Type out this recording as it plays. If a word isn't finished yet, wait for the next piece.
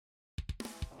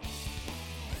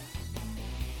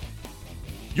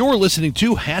You're listening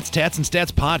to Hats, Tats, and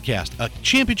Stats Podcast, a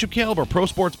championship-caliber pro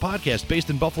sports podcast based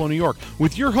in Buffalo, New York,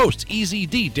 with your hosts,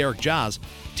 EZD, Derek Jaws,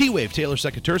 T-Wave, Taylor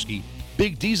Sekatersky,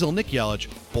 Big Diesel, Nick Yelich,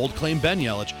 Bold Claim, Ben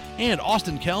Yelich, and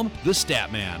Austin Kelm, the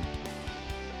Stat Man.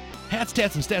 Hats,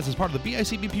 Tats, and Stats is part of the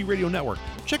BICBP Radio Network.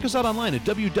 Check us out online at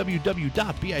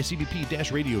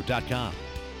www.bicbp-radio.com.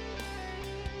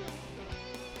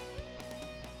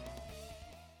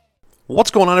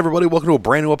 What's going on, everybody? Welcome to a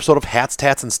brand new episode of Hats,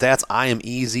 Tats, and Stats. I am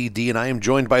EZD, and I am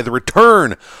joined by the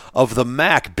return of the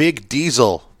Mac Big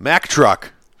Diesel Mac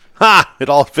truck. Ha! It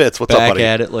all fits. What's up, buddy? Back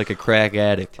at it like a crack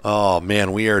addict. Oh,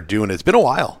 man, we are doing it. It's been a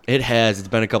while. It has. It's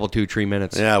been a couple 2-3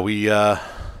 minutes. Yeah, we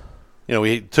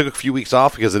took a few weeks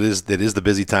off because it is the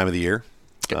busy time of the year.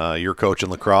 You're coaching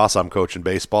lacrosse, I'm coaching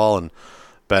baseball, and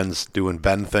Ben's doing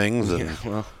Ben things. And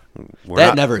Yeah,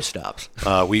 well, never stops.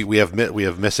 We have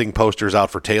missing posters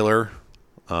out for Taylor.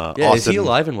 Austin, is he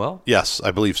alive and well? Yes,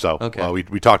 I believe so. Okay.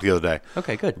 We talked the other day.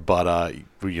 Okay, good. But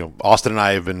Austin and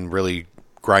I have been really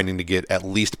grinding to get at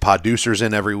least producers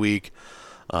in every week.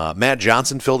 Matt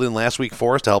Johnson filled in last week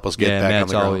for us to help us get back on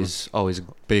the ground. Matt's always a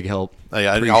big help.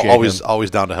 Always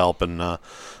down to help, and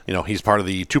he's part of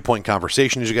the 2 Point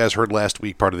Conversation, as you guys heard last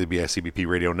week, part of the BICBP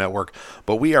Radio Network.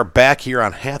 But we are back here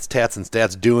on Hats, Tats, and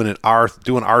Stats, doing our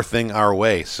thing our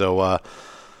way. So,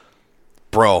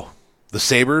 bro, the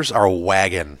Sabres are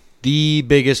wagon. The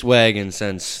biggest wagon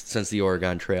since the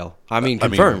Oregon Trail.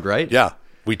 Confirmed, right? Yeah,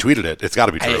 we tweeted it. It's got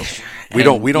to be true. We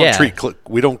don't tweet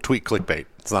clickbait.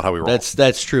 It's not how we roll.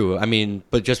 That's true.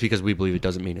 But just because we believe it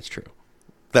doesn't mean it's true.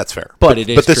 That's fair. But it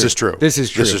is. But this is true. This is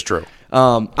true. This is true.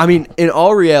 In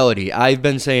all reality, I've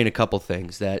been saying a couple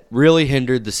things that really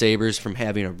hindered the Sabres from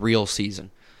having a real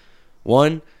season.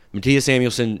 One, Mattias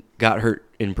Samuelsson got hurt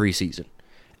in preseason.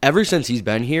 Ever since he's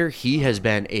been here, he has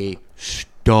been a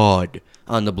stud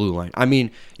on the blue line.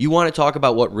 You want to talk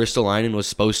about what Ristolainen was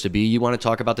supposed to be. You want to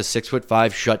talk about the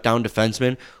 6'5" shutdown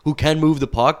defenseman who can move the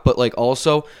puck, but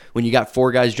also when you got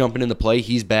four guys jumping in the play,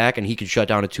 he's back and he can shut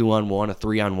down a 2-on-1, a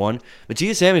 3-on-1.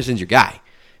 Mattias Samuelsson's your guy.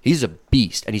 He's a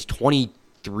beast, and he's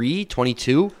 23,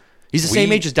 22. He's the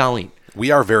same age as Dahlin.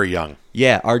 We are very young.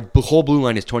 Yeah, our whole blue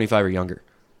line is 25 or younger.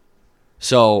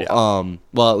 So, yeah.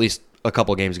 At least a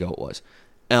couple games ago it was.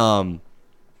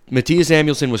 Mattias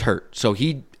Samuelsson was hurt, so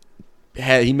he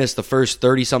missed the first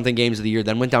 30-something games of the year,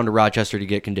 then went down to Rochester to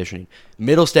get conditioning.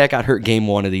 Middlestat got hurt game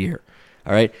 1 of the year.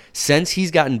 All right? Since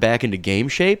he's gotten back into game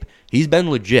shape, he's been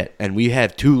legit, and we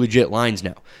have 2 legit lines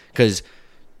now. Because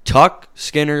Tuch,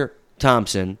 Skinner,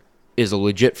 Thompson is a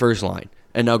legit first line.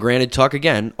 And now, granted, Tuch,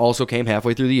 again, also came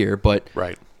halfway through the year, but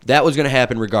right. That was going to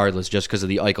happen regardless just because of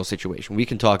the Eichel situation. We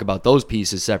can talk about those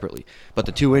pieces separately. But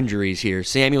the 2 injuries here,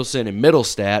 Samuelsson and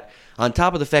Middlestat, on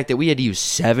top of the fact that we had to use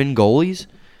 7 goalies,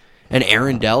 and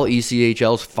Aaron Dell,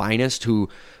 ECHL's finest, who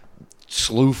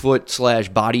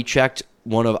slewfoot/body checked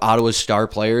one of Ottawa's star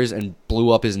players and blew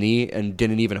up his knee and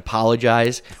didn't even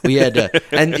apologize. We had to,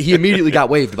 and he immediately got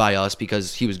waived by us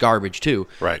because he was garbage too.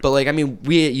 Right. But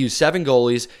we used 7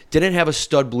 goalies, didn't have a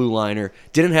stud blue liner,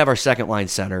 didn't have our second line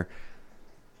center,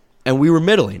 and we were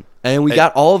middling. And we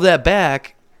got all of that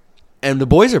back. And the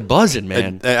boys are buzzing,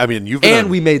 man. We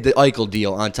made the Eichel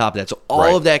deal on top of that. So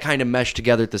all of that kind of meshed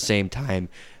together at the same time.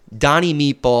 Donnie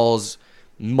Meatballs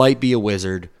might be a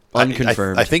wizard,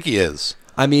 unconfirmed. I think he is.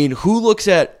 Who looks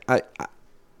at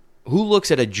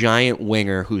a giant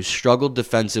winger who's struggled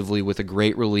defensively with a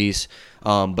great release,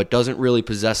 but doesn't really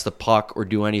possess the puck or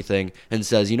do anything, and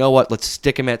says, you know what, let's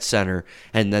stick him at center,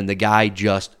 and then the guy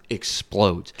just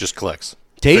explodes. Just clicks.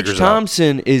 Tage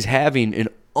Thompson is having an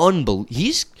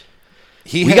unbelievable...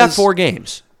 We got 4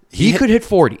 games. He could hit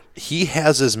 40. He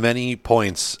has as many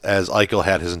points as Eichel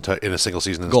had in a single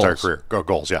season in his entire career.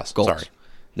 Goals, yes. Goals. Sorry.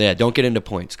 Yeah, don't get into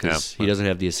points because he doesn't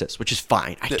have the assists, which is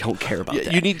fine. I don't care about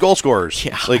that. You need goal scorers.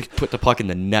 Yeah, put the puck in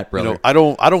the net, brother. I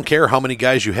don't care how many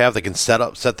guys you have that can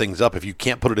set things up. If you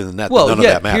can't put it in the net, then none of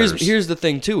that matters. Here's the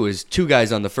thing too: is 2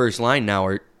 guys on the first line now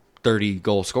are 30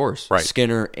 goal scorers. Right.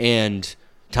 Skinner and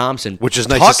Thompson. Which is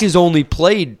nice. Tuch has only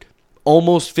played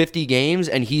almost 50 games,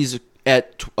 and he's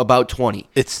at about 20.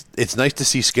 It's nice to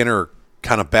see Skinner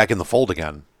kind of back in the fold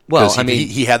again. Well,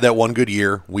 he had that one good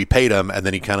year. We paid him, and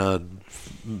then he kind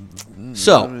of.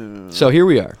 So here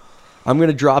we are. I'm going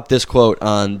to drop this quote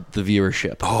on the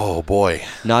viewership. Oh boy,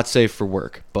 not safe for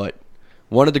work, but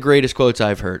one of the greatest quotes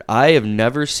I've heard. I have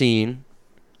never seen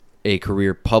a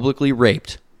career publicly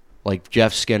raped like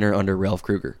Jeff Skinner under Ralph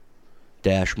Kruger.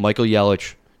 Michael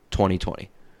Yelich, 2020.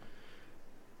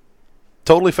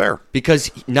 Totally fair.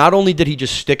 Because not only did he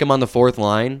just stick him on the 4th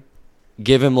line,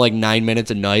 give him like 9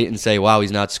 minutes a night and say, wow,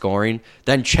 he's not scoring,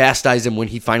 then chastise him when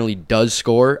he finally does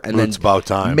score, and then It's about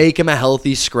time. make him a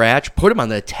healthy scratch, put him on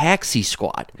the taxi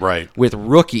squad Right. with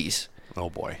rookies. Oh,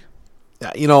 boy.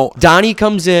 Yeah, Donnie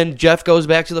comes in, Jeff goes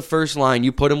back to the first line,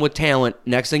 you put him with talent,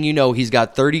 next thing you know, he's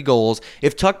got 30 goals.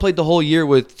 If Tuck played the whole year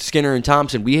with Skinner and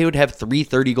Thompson, we would have 3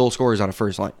 30-goal scorers on a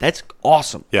first line. That's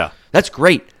awesome. Yeah. That's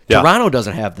great. Yeah. Toronto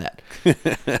doesn't have that.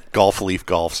 Leaf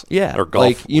golfs. Yeah. Or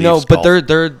golf. But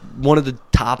they're one of the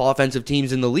top offensive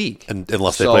teams in the league.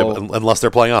 Unless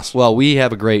they're playing us. Well, we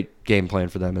have a great game plan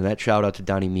for them, and that shout out to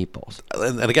Donnie Meatballs.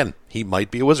 And again, he might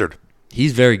be a wizard.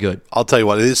 He's very good. I'll tell you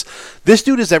what it is. This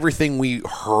dude is everything we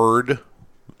heard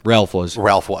Ralph was.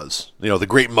 The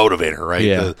great motivator, right?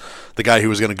 Yeah. The guy who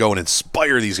was going to go and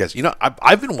inspire these guys.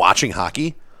 I've been watching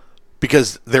hockey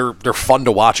because they're fun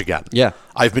to watch again. Yeah.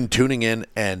 I've been tuning in,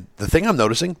 and the thing I'm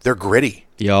noticing, they're gritty.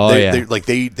 They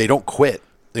don't quit.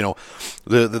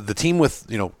 The team with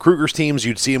Kruger's teams,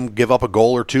 you'd see them give up a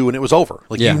goal or two, and it was over.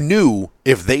 You knew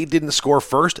if they didn't score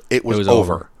first, it was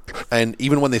over. And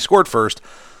even when they scored first,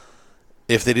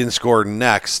 if they didn't score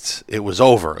next, it was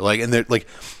over.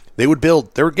 They would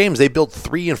build. There were games they built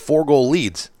 3 and 4 goal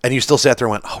leads, and you still sat there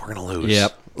and went, "Oh, we're gonna lose."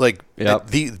 Yep.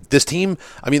 This team.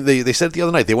 I mean, they said it the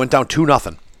other night. They went down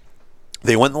 2-0.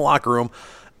 They went in the locker room,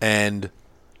 and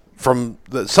from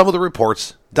some of the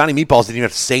reports, Donnie Meatballs didn't even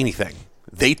have to say anything.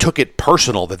 They took it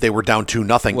personal that they were down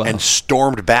 2-0 and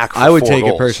stormed back for 4 goals. I would take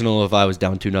it personal if I was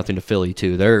down 2-0 to Philly,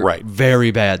 too. They're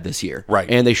very bad this year.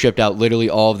 Right. And they shipped out literally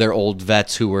all of their old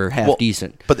vets who were half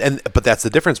decent. But that's the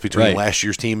difference between last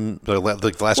year's team, the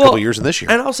last couple of years, and this year.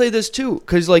 And I'll say this, too,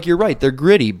 because, you're right. They're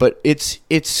gritty, but it's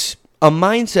a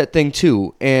mindset thing,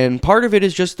 too. And part of it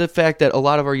is just the fact that a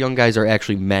lot of our young guys are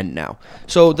actually men now.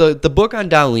 So the book on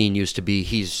Dahlin used to be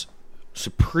he's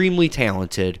supremely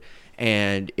talented,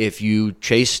 and if you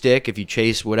chase stick, if you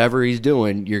chase whatever he's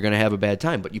doing, you're going to have a bad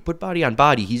time. But you put body on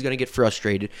body, he's going to get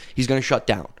frustrated. He's going to shut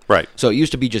down. Right. So it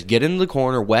used to be just get into the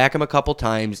corner, whack him a couple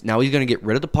times. Now he's going to get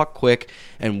rid of the puck quick,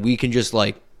 and we can just,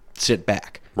 sit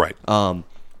back. Right.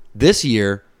 This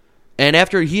year, and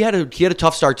after he had a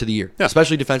tough start to the year,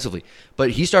 especially defensively.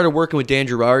 But he started working with Dan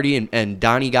Girardi, and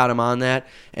Donnie got him on that.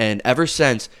 And ever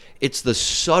since, it's the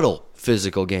subtle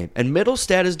physical game. And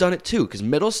Middlestat has done it too, because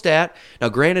Middlestat, now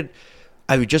granted,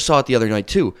 I just saw it the other night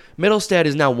too, Middlestat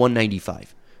is now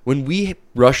 195. When we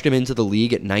rushed him into the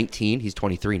league at 19, he's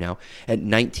 23 now, at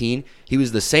 19, he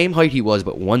was the same height he was,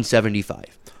 but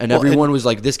 175. And everyone was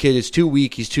like, this kid is too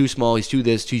weak, he's too small, he's too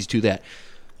this, he's too that.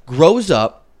 Grows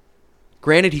up.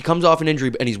 Granted, he comes off an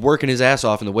injury, and he's working his ass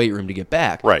off in the weight room to get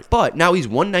back. Right. But now he's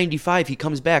 195, he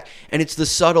comes back, and it's the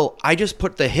subtle, I just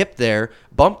put the hip there,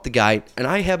 bump the guy, and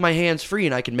I have my hands free,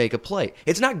 and I can make a play.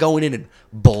 It's not going in and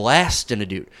blasting a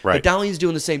dude. Right. But Dahlin's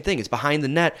doing the same thing. It's behind the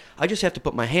net. I just have to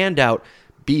put my hand out,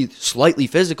 be slightly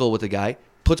physical with the guy,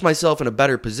 puts myself in a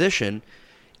better position.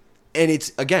 And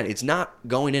it's not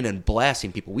going in and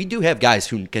blasting people. We do have guys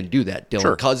who can do that.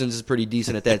 Dylan Cousins is pretty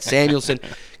decent at that. Samuelson,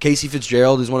 Casey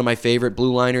Fitzgerald is one of my favorite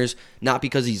blue liners. Not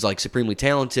because he's supremely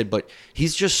talented, but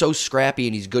he's just so scrappy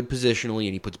and he's good positionally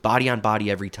and he puts body on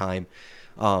body every time.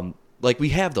 We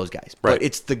have those guys, but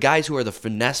it's the guys who are the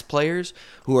finesse players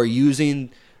who are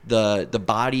using the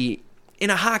body in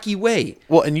a hockey way.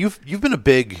 Well, and you've been a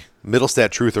big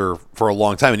Middlestat truther for a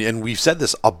long time, and we've said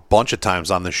this a bunch of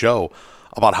times on the show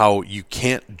about how you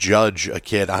can't judge a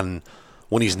kid on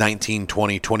when he's 19,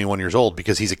 20, 21 years old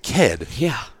because he's a kid.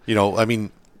 Yeah.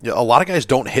 A lot of guys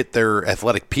don't hit their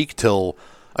athletic peak till,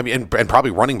 and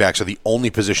probably running backs are the only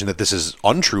position that this is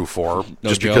untrue for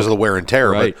because of the wear and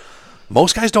tear. Right. But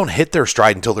most guys don't hit their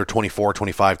stride until they're 24,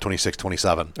 25, 26,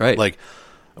 27. Right.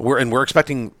 We're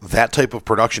expecting that type of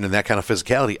production and that kind of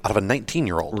physicality out of a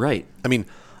 19-year-old. Right.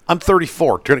 I'm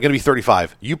 34, going to be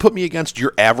 35. You put me against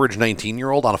your average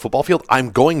 19-year-old on a football field,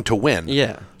 I'm going to win.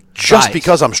 Yeah. Just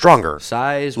because I'm stronger.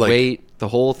 Size, weight, the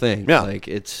whole thing. Yeah.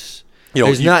 It's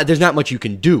there's not much you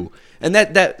can do. And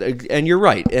and you're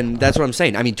right. And that's what I'm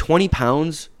saying. 20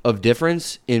 pounds of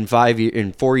difference in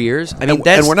 4 years. And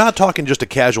we're not talking just a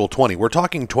casual 20. We're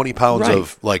talking 20 pounds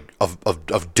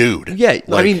of dude. Yeah.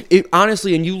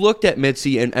 Honestly, and you looked at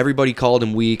Mitzi and everybody called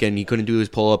him weak and he couldn't do his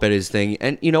pull up at his thing.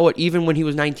 And you know what? Even when he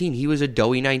was 19, he was a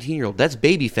doughy 19-year-old. That's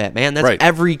baby fat, man. That's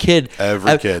every kid.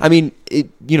 Every kid.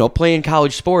 Playing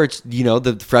college sports,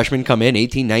 the freshmen come in,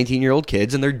 18, 19-year-old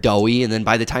kids, and they're doughy. And then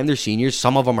by the time they're seniors,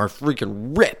 some of them are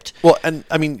freaking ripped. Well, and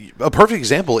a perfect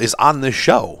example is on this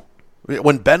show.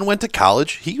 When Ben went to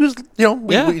college, he was,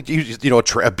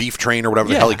 a beef train or whatever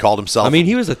the hell he called himself.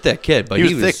 He was a thick kid, but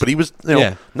he was thick, but he was,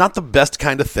 not the best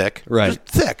kind of thick. Right. Just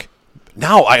thick.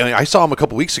 now I saw him a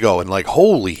couple weeks ago, and like,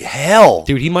 holy hell,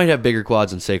 Dude, he might have bigger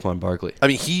quads than Saquon Barkley. I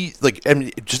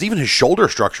mean, just even his shoulder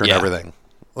structure and Yeah. everything,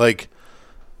 like,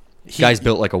 Guy's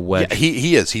built like a wedge. yeah,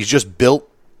 he is. He's just built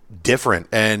different,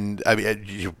 and I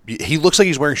mean, he looks like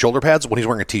he's wearing shoulder pads when he's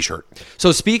wearing a t-shirt.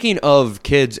 So speaking of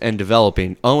kids and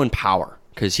developing, Owen Power,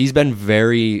 because he's been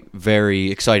very,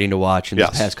 very exciting to watch in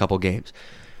Yes. the past couple games.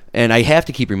 And I have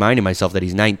to keep reminding myself that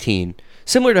he's 19,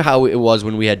 similar to how it was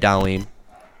when we had Darlene.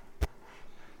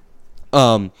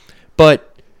 But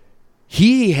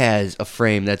he has a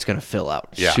frame that's going to fill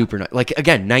out Yeah. super nice. Like,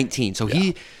 again, 19. So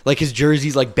he, like, his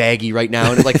jersey's, like, baggy right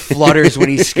now, and it, like, flutters when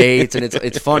he skates, and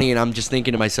it's funny, and I'm just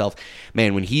thinking to myself,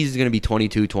 man, when he's going to be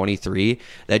 22, 23,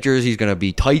 that jersey's going to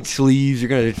be tight sleeves. You're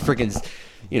going to freaking,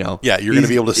 you know. Yeah, you're going to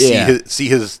be able to see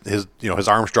yeah. his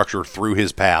arm structure through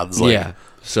his pads. Like, Yeah.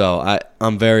 So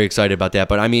I'm very excited about that.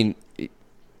 But, I mean,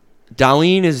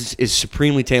 Darlene is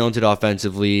supremely talented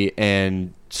offensively,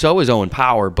 and so is Owen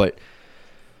Power, but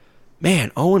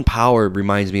man, Owen Power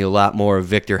reminds me a lot more of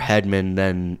Victor Hedman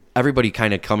than everybody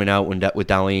kind of coming out with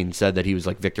Darlene said that he was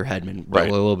like Victor Hedman, but Right.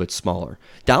 a little bit smaller.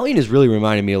 Darlene has really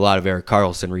reminded me a lot of Erik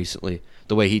Karlsson recently,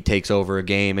 the way he takes over a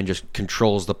game and just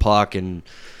controls the puck. And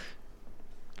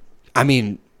I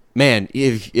mean, man,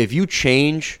 if you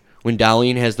change when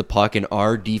Darlene has the puck in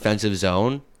our defensive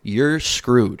zone, you're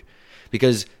screwed.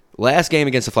 Because last game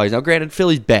against the Flyers, now granted,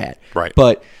 Philly's bad, Right.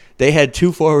 but they had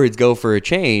two forwards go for a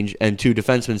change and two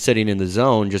defensemen sitting in the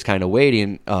zone just kind of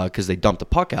waiting because they dumped the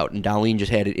puck out. And Darlene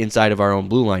just had it inside of our own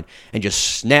blue line and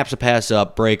just snaps a pass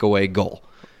up, breakaway, goal.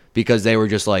 Because they were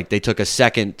just like, they took a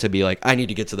second to be like, I need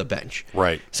to get to the bench.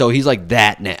 Right. So he's like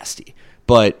that nasty.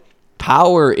 But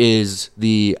Power is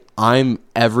the I'm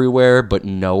everywhere but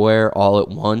nowhere all at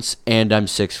once, and I'm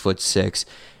 6'6",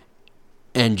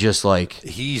 and just like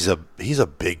he's a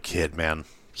big kid, man.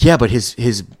 yeah, but his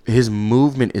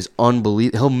movement is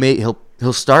unbelievable.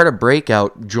 He'll start a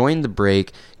breakout, join the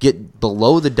break, get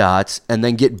below the dots, and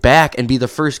then get back and be the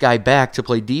first guy back to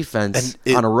play defense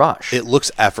on a rush. It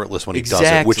looks effortless when he does it,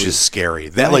 Exactly. which is scary.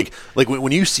 That Right. like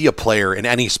when you see a player in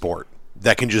any sport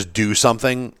that can just do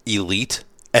something elite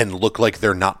and look like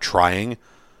they're not trying,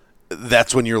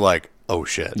 that's when you're like, oh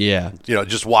shit. Yeah. You know,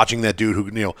 just watching that dude who,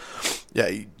 you know, yeah,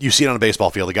 you see it on a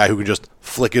baseball field, the guy who can just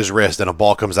flick his wrist and a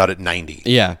ball comes out at 90.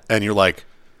 Yeah. And you're like,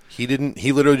 he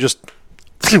literally just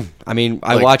I mean,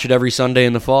 I Like- watch it every Sunday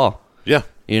in the fall. yeah.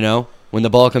 You know, when the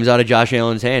ball comes out of Josh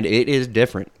Allen's hand, it is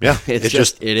different. Yeah. it's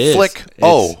just it is flick.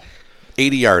 It's-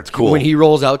 80 yards. Cool. When he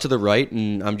rolls out to the right,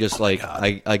 and I'm just like,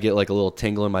 I get like a little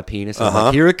tingle in my penis. And I'm Uh-huh.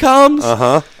 like, here it comes.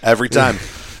 Every time.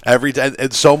 Every time.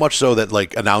 It's so much so that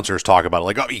like announcers talk about it.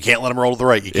 Like, oh, you can't let him roll to the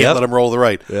right. You can't Yep. let him roll to the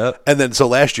right. Yep. And then so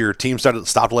last year, teams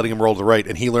stopped letting him roll to the right,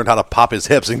 and he learned how to pop his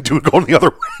hips and do it going the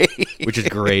other way. Which is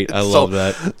great. I love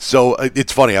that. So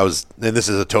it's funny. And this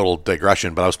is a total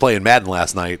digression, but I was playing Madden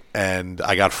last night, and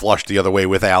I got flushed the other way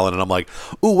with Allen, and I'm like,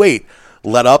 ooh, wait,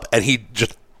 let up, and he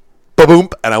just boom,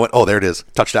 and I went, oh, there it is,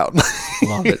 touchdown.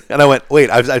 Love it. And I went, wait,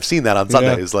 I've seen that on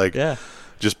Sundays, like, Yeah.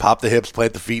 just pop the hips,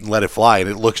 plant the feet, and let it fly, and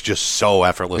it looks just so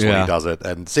effortless when Yeah. he does it.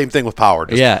 And same thing with Power.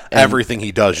 Just Yeah, and- everything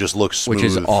he does just looks smooth. Which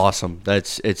is awesome.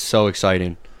 It's so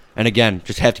exciting. And again,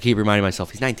 just have to keep reminding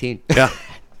myself, he's 19. Yeah,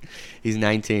 He's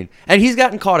 19, and he's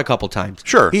gotten caught a couple times.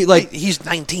 sure. He's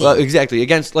 19. exactly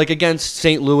against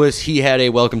St. Louis. He had a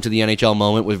welcome to the NHL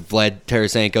moment with Vlad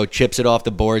Tarasenko, chips it off the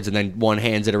boards, and then one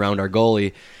hands it around our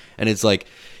goalie, and it's like,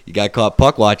 you got caught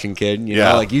puck watching, kid. You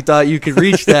Yeah. know, like you thought you could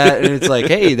reach that, and it's like,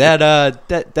 hey,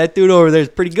 that dude over there is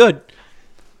pretty good.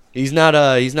 He's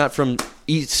not from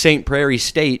East St. Prairie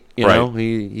State, you Right. know.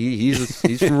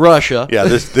 He's from Russia. Yeah,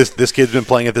 this kid's been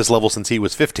playing at this level since he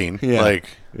was 15. Yeah. Like,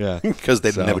 Yeah. because they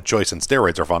didn't So. have a choice, and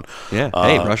steroids are fun. Yeah.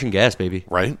 Hey, Russian gas, baby.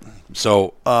 Right.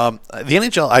 So the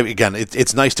NHL, again,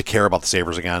 it's nice to care about the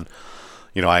Sabres again.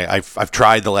 You know, I've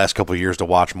tried the last couple of years to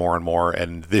watch more and more,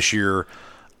 and this year,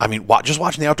 I mean, just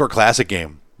watching the Outdoor Classic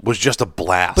game was just a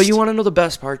blast. But you want to know the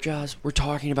best part, Jaws? We're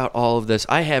talking about all of this.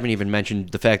 I haven't even mentioned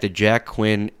the fact that Jack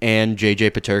Quinn and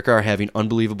JJ Peterka are having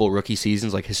unbelievable rookie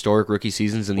seasons, like historic rookie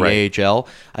seasons in the Right. AHL.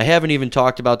 I haven't even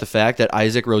talked about the fact that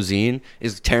Isaac Rosine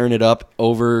is tearing it up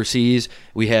overseas.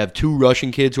 We have two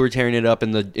Russian kids who are tearing it up in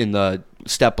the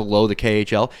step below the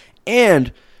KHL,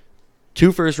 and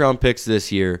 2 first-round picks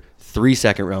this year, 3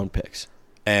 second-round picks.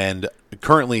 And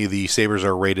currently, the Sabres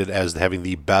are rated as having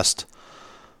the best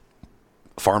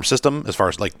farm system as far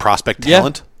as like prospect Yeah.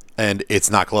 talent, and it's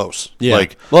not close.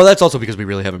 Like, well, that's also because we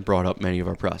really haven't brought up many of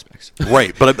our prospects.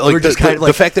 right, but We're like just kind of the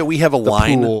like fact that we have a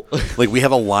line, pool. like we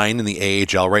have a line in the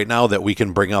AHL right now that we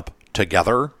can bring up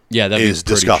together. Yeah, that'd be is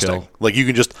pretty disgusting. chill. Like you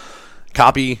can just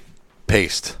copy,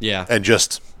 paste, Yeah. and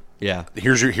just Yeah.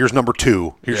 Here's number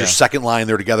 2. Here's Yeah. your second line.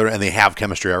 They're together and they have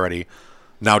chemistry already.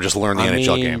 Now just learn the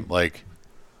NHL game. Like,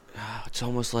 It's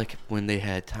almost like when they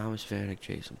had Thomas Vanek,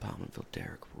 Jason Pominville,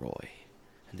 Derek Roy,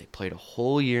 and they played a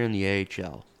whole year in the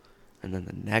AHL, and then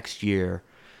the next year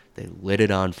they lit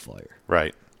it on fire.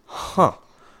 right. Huh.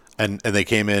 And they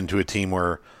came into a team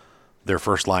where their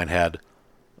first line had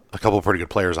a couple of pretty good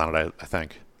players on it, I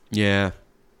think. Yeah.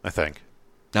 I think.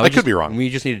 Now I could be wrong. We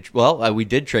just needed. Well, we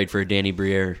did trade for Danny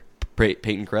Briere,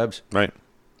 Peyton Krebs. Right.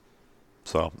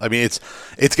 So, I mean, it's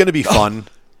going to be fun.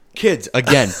 Kids,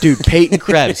 again, dude, Peyton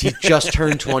Krebs, he just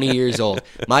turned 20 years old.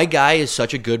 My guy is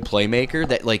such a good playmaker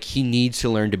that, like, he needs to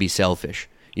learn to be selfish.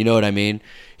 You know what I mean?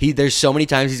 There's so many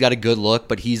times he's got a good look,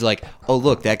 but he's like, oh,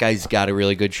 look, that guy's got a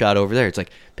really good shot over there. It's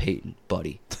like, Peyton,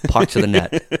 buddy, puck to the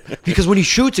net. Because when he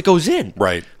shoots, it goes in.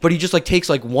 Right. But he just, like, takes,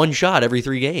 like, one shot every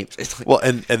 3 games. It's like, Well,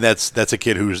 and that's a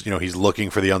kid who's, he's looking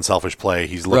for the unselfish play.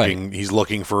 He's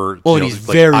looking for well, and he's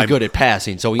very good at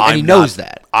passing, so he knows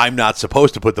that. I'm not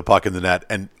supposed to put the puck in the net,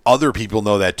 and other people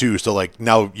know that too. So, like,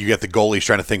 now you get the goalies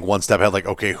trying to think one step ahead, like,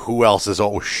 okay, who else is,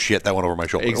 oh, shit, that went over my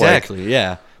shoulder. Exactly,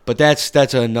 yeah. But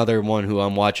that's another one who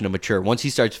I'm watching to mature. Once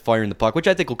he starts firing the puck, which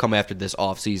I think will come after this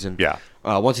offseason. Yeah.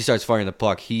 Once he starts firing the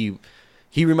puck, he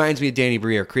reminds me of Danny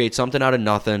Briere. Creates something out of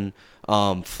nothing,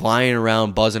 flying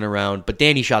around, buzzing around. But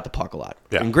Danny shot the puck a lot.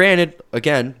 Yeah. And granted,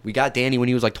 again, we got Danny when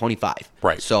he was like 25.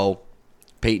 Right. So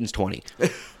Peyton's 20.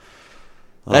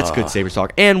 That's good Sabres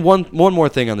talk. And one more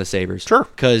thing on the Sabres. Sure.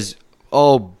 Because,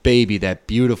 oh, baby, that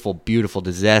beautiful, beautiful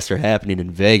disaster happening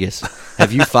in Vegas.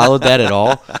 Have you followed that at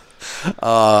all?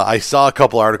 I saw a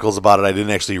couple articles about it. I didn't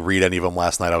actually read any of them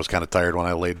last night. I was kind of tired when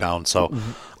I laid down. So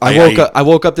I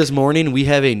woke up this morning. We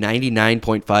have a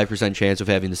 99.5% chance of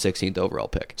having the 16th overall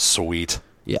pick. Sweet.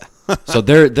 Yeah. So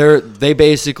they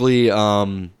basically they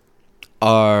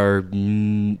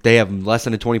have less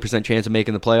than a 20% chance of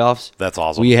making the playoffs. That's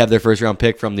awesome. We have their first round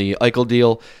pick from the Eichel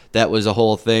deal. That was a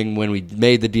whole thing when we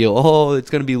made the deal. Oh, it's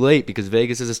going to be late because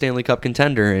Vegas is a Stanley Cup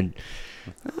contender and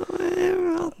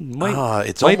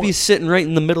might be sitting right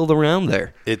in the middle of the round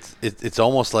there. It's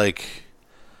almost like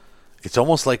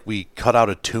we cut out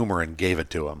a tumor and gave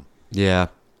it to him. Yeah.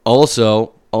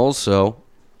 Also,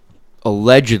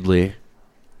 allegedly,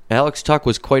 Alex Tuch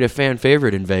was quite a fan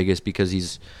favorite in Vegas because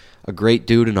he's a great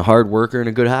dude and a hard worker and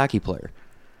a good hockey player.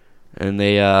 And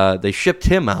they shipped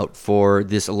him out for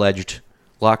this alleged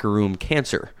locker room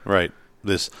cancer. Right.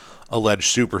 This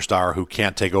alleged superstar who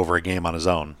can't take over a game on his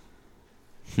own.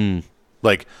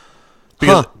 Like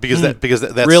because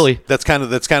that's Really? that's kind of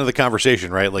the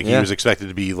conversation, right? Like he was expected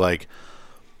to be like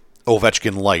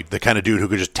Ovechkin light, the kind of dude who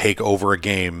could just take over a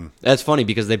game. That's funny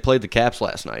because they played the Caps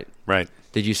last night. Right.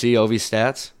 Did you see Ovi's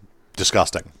stats?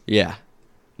 Disgusting. Yeah.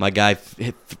 My guy,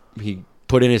 he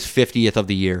put in his 50th of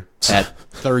the year at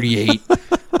 38.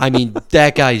 I mean,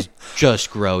 that guy's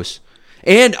just gross.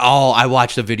 And, I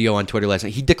watched a video on Twitter last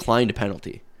night. He declined a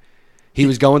penalty. He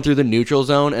was going through the neutral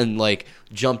zone and, like,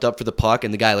 jumped up for the puck,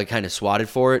 and the guy, like, kind of swatted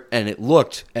for it, and it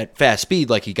looked at fast speed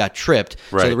like he got tripped.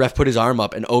 Right. So the ref put his arm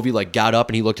up, and Ovi, like, got up,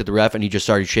 and he looked at the ref, and he just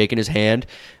started shaking his hand,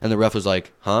 and the ref was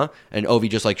like, huh? And Ovi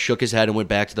just, like, shook his head and went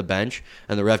back to the bench,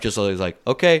 and the ref just was like,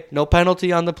 okay, no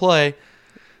penalty on the play.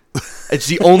 It's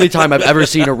the only time I've ever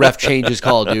seen a ref change his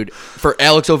call, dude. For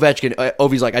Alex Ovechkin,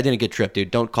 Ovi's like, I didn't get tripped,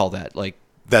 dude. Don't call that. Like,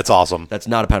 that's awesome. That's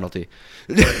not a penalty.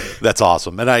 That's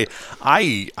awesome. And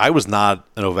I was not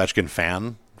an Ovechkin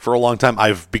fan for a long time.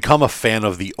 I've become a fan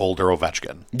of the older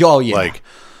Ovechkin. Oh yeah. Like,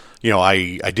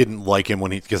 I didn't like him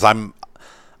when because I'm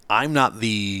not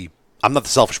the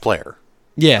selfish player.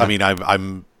 Yeah. I mean, I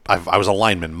was a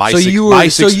lineman. You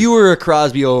were a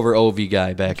Crosby over Ovi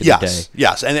guy back in the day.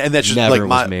 Yes, and that's just Never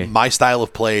like was me. my style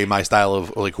of play, my style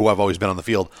of like who I've always been on the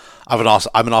field. I'm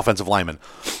an offensive lineman.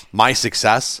 My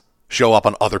success show up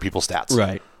on other people's stats.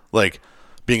 Right. Like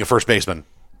being a first baseman,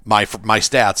 my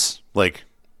stats like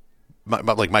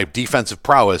my defensive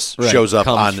prowess shows up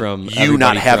Comes on from you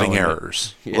not everybody having throwing it.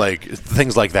 errors, Yeah. like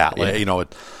things like that. Yeah.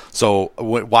 Like, so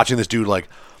watching this dude like.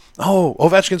 Oh,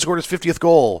 Ovechkin scored his 50th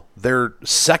goal. They're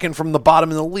second from the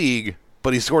bottom in the league,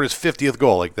 but he scored his 50th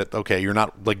goal. Like that. Okay, you're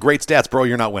not like great stats, bro.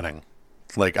 You're not winning.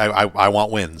 Like I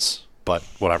want wins, but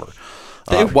whatever.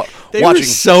 They were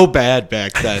so bad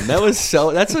back then. That's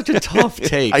such a tough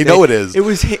take. I know it is. It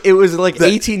was like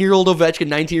 18-year-old Ovechkin,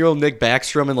 19-year-old Nick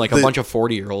Backstrom, and like a bunch of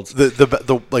 40-year-olds.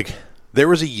 The like there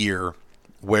was a year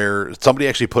where somebody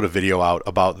actually put a video out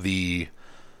about the.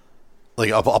 Like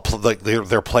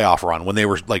their playoff run when they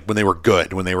were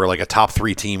good, when they were like a top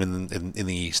 3 team in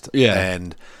the East, yeah,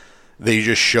 and they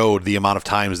just showed the amount of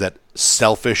times that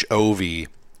selfish Ovi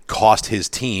cost his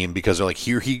team because they're like,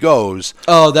 here he goes.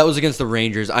 Oh, that was against the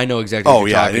Rangers. I know exactly what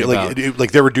you're talking about.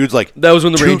 Like there were dudes like That was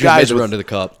when the two Rangers guys made the run to the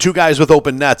cup. Two guys with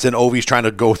open nets, and Ovi's trying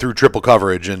to go through triple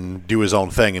coverage and do his own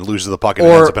thing and loses the puck and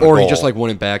it ends up in a Or goal. he just like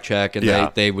wouldn't back check and Yeah.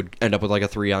 they would end up with like a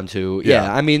 3-on-2. Yeah.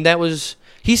 Yeah, I mean that was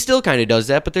he still kind of does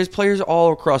that, but there's players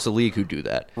all across the league who do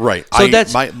that. Right. So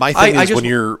that's my thing is just,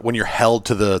 when you're held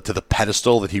to the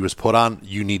pedestal that he was put on,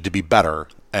 you need to be better.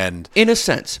 And in a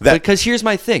sense, because here's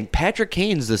my thing: Patrick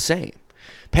Kane's the same.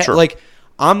 Sure. Like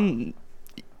the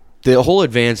whole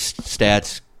advanced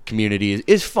stats community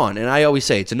is fun, and I always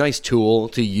say it's a nice tool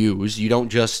to use. You don't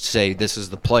just say this is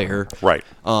the player, right.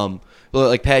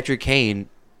 Like Patrick Kane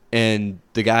and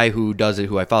the guy who does it,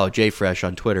 who I follow, Jay Fresh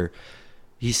on Twitter.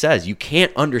 He says you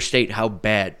can't understate how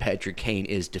bad Patrick Kane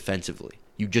is defensively.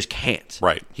 You just can't.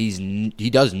 Right. He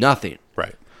does nothing.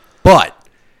 Right. But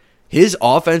his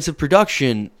offensive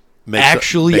production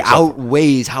Makes up.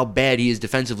 outweighs how bad he is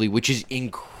defensively, which is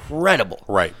incredible.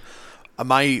 Right.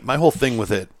 My whole thing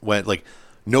with it went like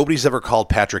nobody's ever called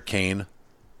Patrick Kane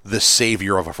the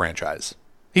savior of a franchise.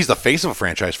 He's the face of a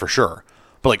franchise for sure.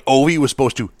 But like Ovi was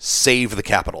supposed to save the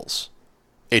Capitals.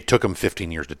 It took him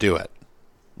 15 years to do it.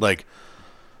 Like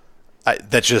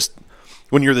that's just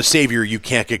when you're the savior, you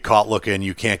can't get caught looking,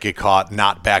 you can't get caught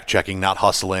not back checking, not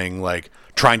hustling, like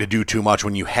trying to do too much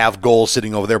when you have goals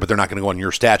sitting over there, but they're not going to go on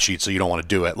your stat sheet, so you don't want to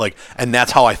do it. Like, and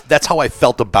that's how I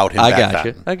felt about him. I back got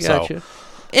then. you. I got you.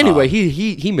 Anyway,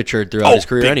 he matured throughout his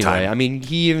career big anyway. time. I mean,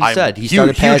 he even I'm said he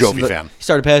huge started Ovi fan. He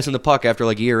started passing the puck after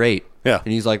like year 8. Yeah.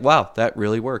 And he's like, wow, that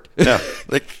really worked. Yeah,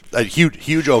 like a huge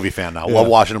Ovi fan now. Love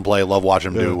watching him play. Love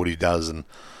watching him do what he does, and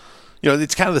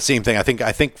it's kind of the same thing. I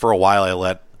think for a while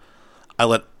I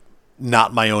let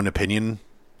not my own opinion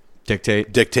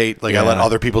dictate. Like I let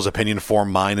other people's opinion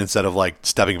form mine instead of like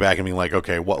stepping back and being like,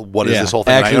 okay, what is this whole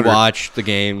thing? Actually watch the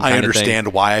game. I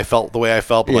understand why I felt the way I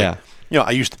felt. But Yeah. like,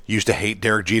 I used to hate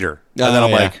Derek Jeter, and then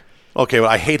I'm like, okay, well,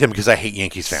 I hate him because I hate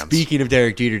Yankees fans. Speaking of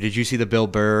Derek Jeter, did you see the Bill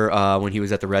Burr when he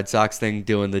was at the Red Sox thing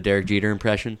doing the Derek Jeter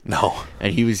impression? No.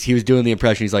 And he was doing the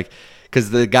impression. He's like, because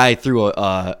the guy threw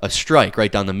a strike right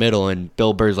down the middle, and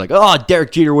Bill Burr's like, "Oh,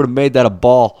 Derek Jeter would have made that a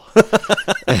ball."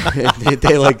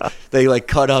 they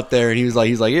cut up there, and he's like,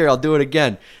 "Here, I'll do it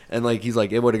again." And like he's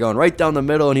like, it would have gone right down the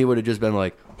middle, and he would have just been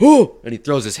like, "Whoo!" And he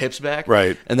throws his hips back,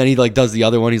 right? And then he like does the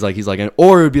other one. He's like,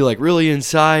 or it would be like really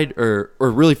inside or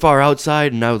really far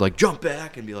outside, and I would like jump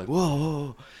back and be like,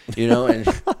 "Whoa," And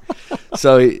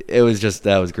so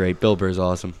that was great. Bill Burr's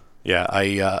awesome.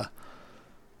 Yeah,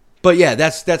 But yeah,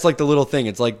 that's like the little thing.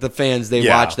 It's like the fans, they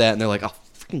watch that and they're like, oh,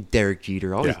 fucking Derek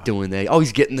Jeter, always doing that,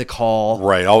 always getting the call.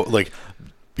 Right.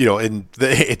 And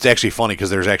it's actually funny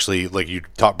because there's actually, like you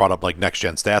brought up like next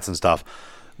gen stats and stuff.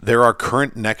 There are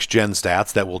current next gen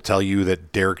stats that will tell you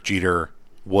that Derek Jeter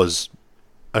was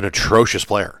an atrocious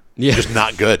player. Yeah. Just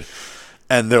not good.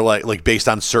 And they're like based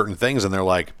on certain things, and they're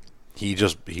like, he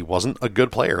wasn't a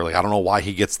good player. Like I don't know why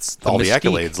he gets all the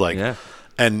accolades. Like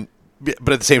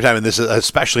But at the same time, and this is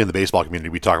especially in the baseball community,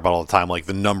 we talk about all the time, like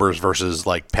the numbers versus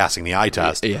like passing the eye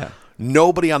test. Yeah.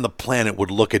 Nobody on the planet would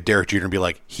look at Derek Jeter and be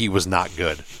like, he was not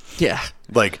good. Yeah.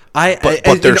 Like,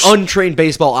 but an untrained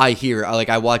baseball eye here,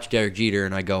 I watch Derek Jeter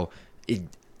and I go, he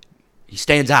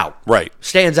stands out. Right.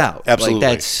 Stands out. Absolutely.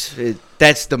 Like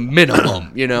that's the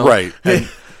minimum, Right.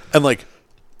 And like,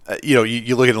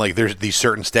 you look at like there's these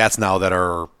certain stats now that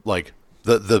are like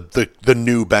the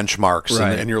new benchmarks,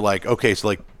 right. and you're like, okay, so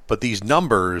like. But these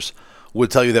numbers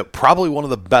would tell you that probably one of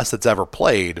the best that's ever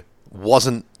played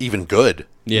wasn't even good,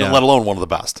 let alone one of the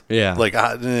best. Yeah. Like,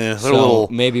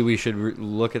 maybe we should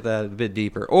look at that a bit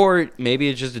deeper. Or maybe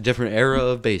it's just a different era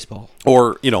of baseball.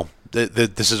 Or,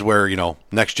 this is where,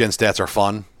 next-gen stats are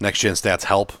fun, next-gen stats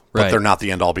help, but they're not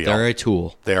the end-all, be-all. They're a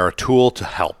tool. They are a tool to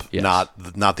help, yes.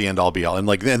 not the end-all, be-all. And,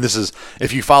 this is,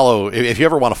 if you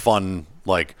ever want a fun,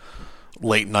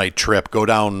 late night trip, go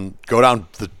down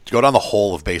the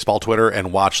whole of baseball Twitter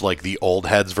and watch like the old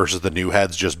heads versus the new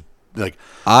heads. Just like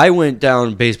I went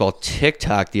down baseball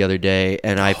TikTok the other day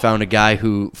and I found a guy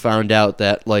who found out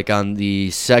that like on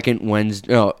the second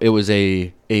Wednesday, no, it was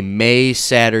a May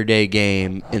Saturday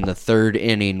game in the third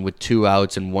inning with 2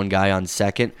 outs and one guy on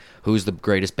second, who's the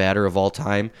greatest batter of all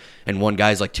time, and one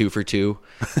guy's like 2 for 2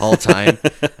 all time.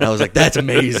 And I was like, that's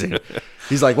amazing.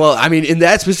 He's like, well, I mean, in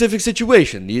that specific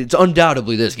situation, it's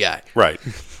undoubtedly this guy. Right.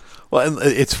 Well, and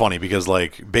it's funny because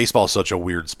like baseball is such a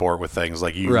weird sport with things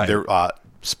like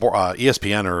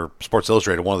ESPN or Sports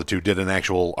Illustrated, one of the two, did an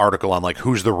actual article on like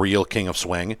who's the real king of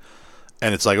swing,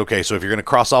 And it's like, okay, so if you're going to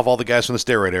cross off all the guys from the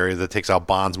steroid area, that takes out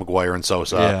Bonds, McGuire, and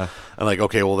Sosa. Yeah. And like,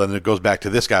 okay, well then it goes back to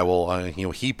this guy. Well,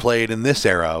 he played in this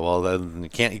era. Well, then you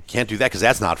can't do that because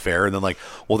that's not fair. And then like,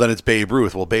 well, then it's Babe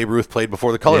Ruth. Well, Babe Ruth played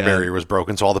before the color barrier was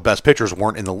broken, so all the best pitchers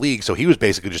weren't in the league. So he was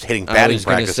basically just hitting batting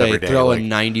practice every day. Throw like, a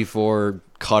 94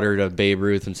 cutter to Babe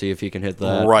Ruth and see if he can hit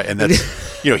that. Right, and that's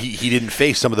he didn't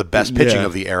face some of the best pitching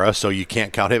of the era, so you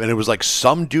can't count him. And it was like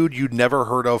some dude you'd never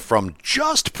heard of from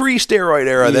just pre-steroid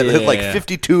era that hit like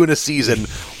 52 in a season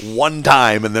one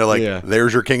time, and they're like,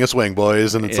 "There's your king of swing,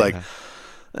 boys." And it's like,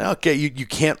 okay, you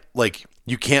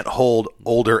can't hold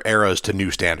older eras to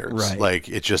new standards. Right. Like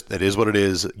it is what it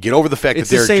is. Get over the fact it's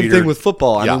that Derek the same Jeter, thing with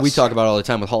football. I mean, we Yes. talk about it all the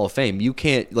time with Hall of Fame. You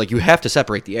can't you have to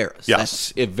separate the eras. Yes.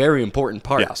 That's a very important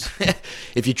part. Yes.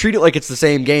 If you treat it like it's the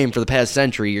same game for the past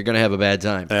century, you're going to have a bad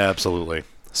time. Absolutely.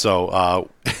 So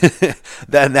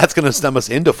then that's going to stem us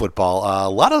into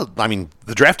football.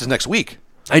 The draft is next week.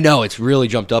 I know it's really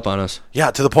jumped up on us.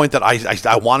 Yeah, to the point that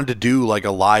I wanted to do like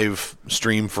a live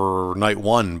stream for night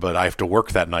one, but I have to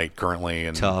work that night currently.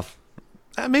 And Tough.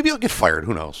 Maybe I'll get fired.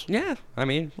 Who knows? Yeah, I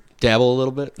mean, dabble a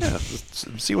little bit. Yeah,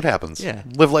 just see what happens. Yeah.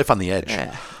 Live life on the edge.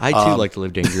 Yeah. I too like to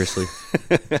live dangerously.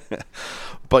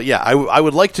 But yeah, I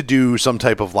would like to do some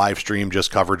type of live stream,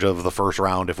 just coverage of the first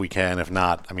round if we can. If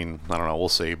not, I mean, I don't know. We'll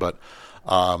see. But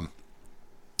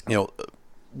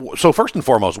so first and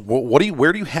foremost,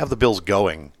 where do you have the Bills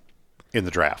going in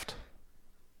the draft?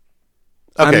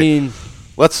 Okay, I mean,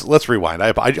 let's rewind.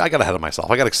 I got ahead of myself.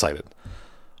 I got excited.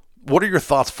 What are your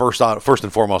thoughts first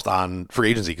and foremost on free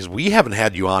agency? Because we haven't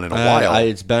had you on in a while.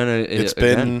 It's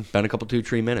been a couple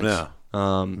 2-3 minutes.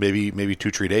 Yeah. Maybe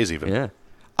 2-3 days even. Yeah.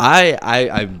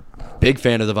 I'm big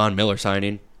fan of the Von Miller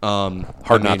signing.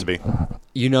 Hard not to be.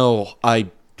 I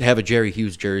have a Jerry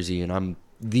Hughes jersey, and I'm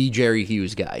the Jerry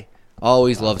Hughes guy.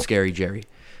 Always loved Scary Jerry.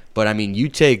 But, I mean, you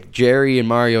take Jerry and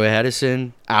Mario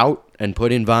Addison out and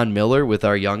put in Von Miller with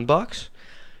our Young Bucks,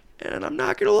 and I'm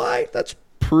not going to lie, that's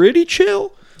pretty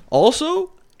chill.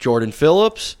 Also, Jordan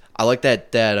Phillips. I like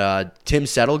that Tim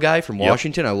Settle guy from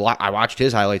Washington. Yep. I watched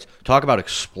his highlights. Talk about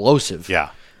explosive.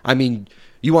 Yeah. I mean,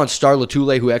 you want Star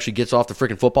Latule who actually gets off the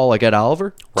freaking football like Ed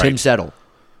Oliver? Right. Tim Settle.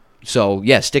 So,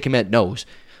 yeah, stick him at nose.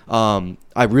 I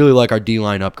really like our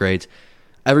D-line upgrades.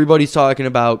 Everybody's talking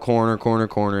about corner,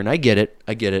 and I get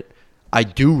it. I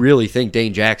do really think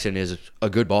Dane Jackson is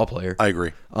a good ball player. I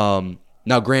agree.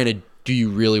 Now, granted, do you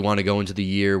really want to go into the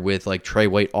year with like Trey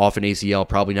White off an ACL,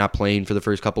 probably not playing for the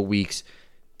first couple weeks,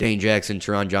 Dane Jackson,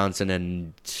 Teron Johnson,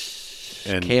 and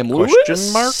Cam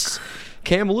Lewis?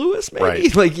 Cam Lewis, maybe?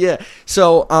 Right. Like, yeah.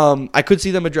 So I could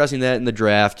see them addressing that in the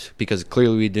draft because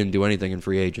clearly we didn't do anything in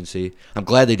free agency. I'm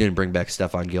glad they didn't bring back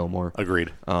Stephon Gilmore.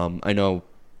 Agreed. I know,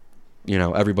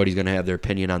 everybody's going to have their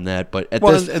opinion on that, but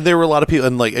and there were a lot of people,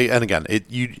 and again,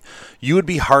 you would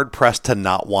be hard pressed to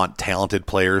not want talented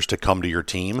players to come to your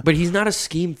team. But he's not a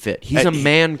scheme fit. He's a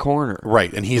man corner,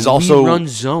 right? And we run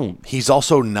zone. He's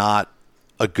also not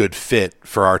a good fit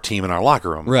for our team and our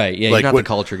locker room, right? Yeah, he's not the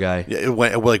culture guy.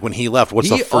 When he left, what's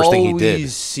the first thing he did? He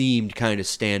always seemed kind of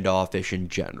standoffish in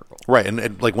general, right?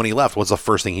 And like when he left, what's the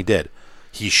first thing he did?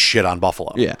 He shit on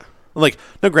Buffalo. Yeah. Like,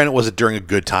 no, granted, was it during a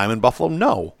good time in Buffalo?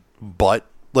 No. But,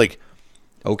 like,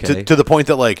 okay, to the point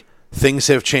that, like, things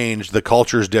have changed, the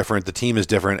culture is different, the team is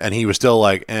different, and he was still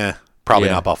like, probably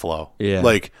not Buffalo. Yeah.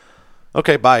 Like,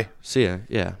 okay, bye. See ya.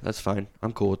 Yeah, that's fine.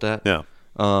 I'm cool with that. Yeah.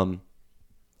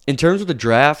 In terms of the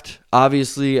draft,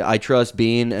 obviously, I trust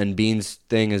Bean, and Bean's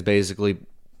thing is basically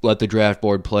let the draft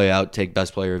board play out, take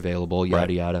best player available,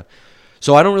 yada, yada.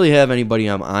 So I don't really have anybody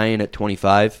I'm eyeing at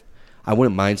 25. I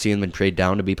wouldn't mind seeing them trade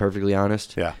down, to be perfectly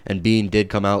honest. Yeah. And Bean did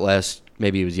come out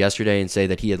maybe it was yesterday, and say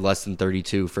that he had less than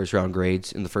 32 first-round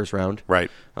grades in the first round. Right.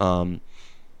 But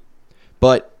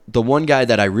the one guy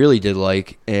that I really did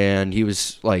like, and he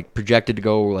was like projected to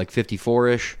go like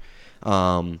 54-ish,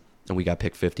 and we got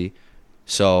picked 50.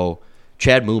 So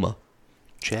Chad Muma.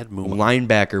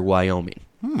 Linebacker, Wyoming.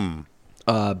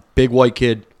 Big white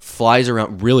kid, flies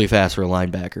around really fast for a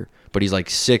linebacker, but he's like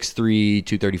 6'3",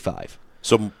 235.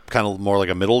 So kind of more like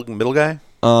a middle guy?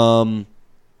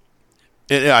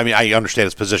 I mean, I understand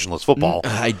it's positionless football.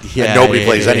 And nobody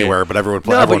plays anywhere, but everyone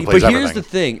plays everything. But here's the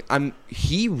thing.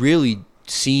 He really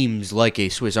seems like a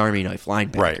Swiss Army knife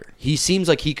linebacker. Right. He seems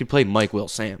like he could play Mike Will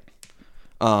Sam.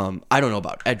 I don't know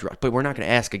about edge rush, but we're not going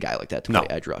to ask a guy like that to play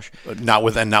edge rush. Not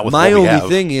with My what we only have.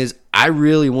 thing is, I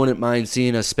really wouldn't mind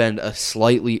seeing us spend a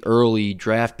slightly early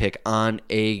draft pick on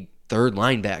a third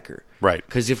linebacker. Right.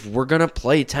 Because if we're going to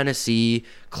play Tennessee,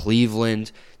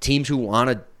 Cleveland, teams who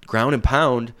want to ground and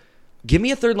pound, give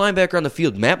me a third linebacker on the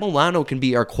field. Matt Milano can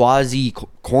be our quasi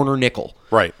corner nickel.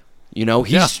 Right. You know,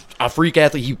 he's a freak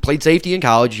athlete. He played safety in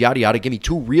college, yada, yada. Give me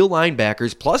 2 real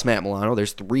linebackers plus Matt Milano.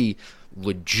 There's 3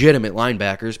 legitimate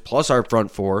linebackers plus our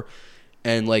front 4.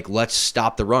 And, like, let's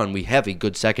stop the run. We have a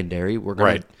good secondary. We're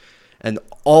going Right. And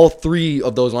all 3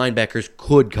 of those linebackers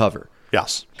could cover.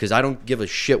 Yes. Because I don't give a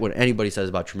shit what anybody says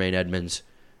about Tremaine Edmonds.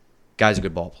 Guy's a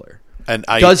good ball player. And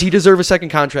Does he deserve a second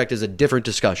contract is a different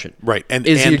discussion. Right.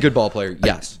 Is he a good ball player?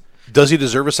 Yes. Does he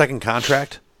deserve a second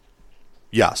contract?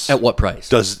 Yes. At what price?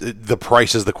 Does the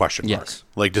price is the question mark? Yes.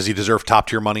 Like, does he deserve top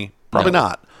tier money? Probably No.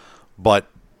 not. But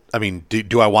I mean,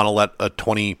 do I want to let a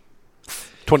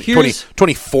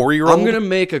 24-year-old? I'm going to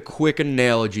make a quick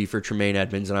analogy for Tremaine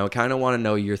Edmonds, and I kind of want to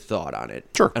know your thought on it.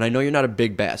 Sure. And I know you're not a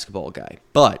big basketball guy,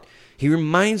 but he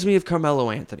reminds me of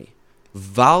Carmelo Anthony.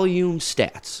 Volume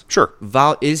stats. Sure.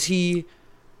 Is he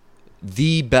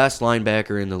the best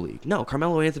linebacker in the league? No,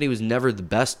 Carmelo Anthony was never the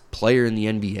best player in the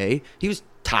NBA. He was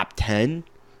top 10,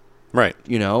 Right.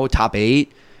 top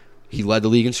 8. He led the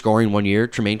league in scoring 1 year.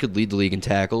 Tremaine could lead the league in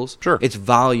tackles. Sure. It's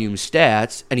volume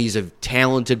stats, and he's a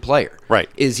talented player. Right.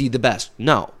 Is he the best?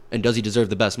 No. And does he deserve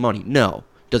the best money? No.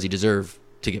 Does he deserve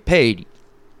to get paid?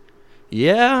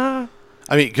 Yeah.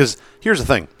 I mean, because here's the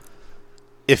thing.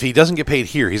 If he doesn't get paid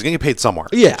here, he's going to get paid somewhere.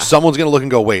 Yeah. Someone's going to look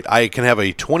and go, wait, I can have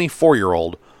a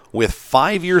 24-year-old with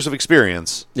 5 years of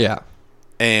experience Yeah.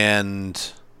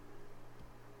 and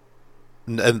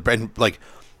like,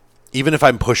 even if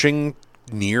I'm pushing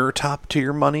near top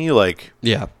tier money, like,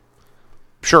 Yeah.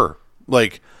 sure.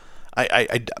 Like,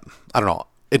 I don't know.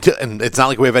 And it's not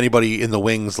like we have anybody in the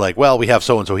wings like, well, we have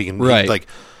so-and-so he can, Right. like,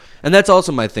 And that's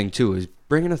also my thing, too, is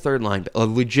bringing a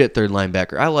legit third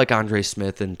linebacker. I like Andre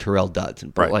Smith and Terrell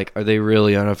Dodson, but, Right. like, are they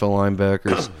really NFL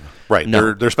linebackers? right.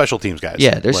 No. They're special teams guys.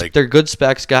 Yeah, like, they're good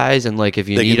specs guys, and, like, if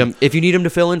you They need can- them to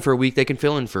fill in for a week, they can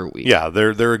fill in for a week. yeah,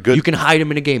 they're a good, You can hide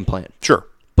them in a game plan. sure.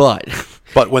 But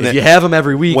When if they- you have them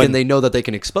every week when- and they know that they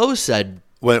can expose said,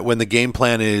 When the game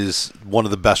plan is one of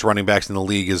the best running backs in the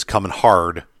league is coming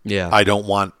hard, Yeah. I don't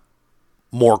want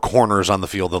more corners on the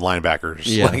field than linebackers.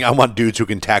 Yeah. Like, I want dudes who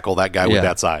can tackle that guy Yeah. with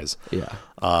that size. yeah,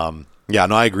 Yeah,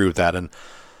 no, I agree with that. And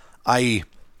I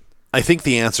think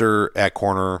the answer at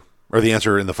corner, or the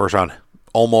answer in the first round,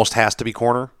 almost has to be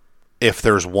corner if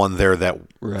there's one there that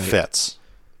Right. fits.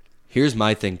 here's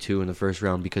my thing too in the first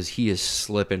round because he is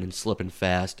slipping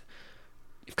fast.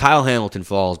 If Kyle Hamilton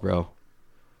falls, bro,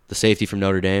 the safety from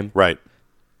Notre Dame, Right.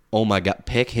 oh my God,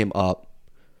 pick him up.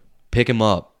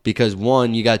 Because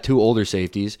one, you got 2 older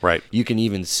safeties. Right. You can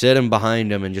even sit him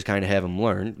behind him and just kind of have him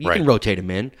learn. You Right. can rotate him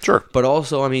in. Sure. But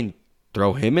also, I mean,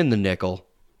 throw him in the nickel.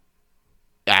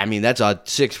 I mean, that's a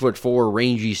 6'4"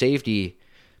 rangy safety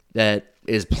that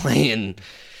is playing,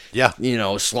 Yeah.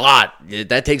 slot.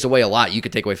 That takes away a lot. You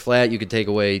could take away flat. You could take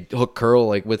away hook curl.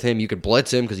 Like with him, you could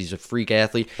blitz him because he's a freak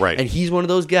athlete. Right. And he's one of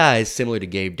those guys similar to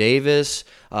Gabe Davis,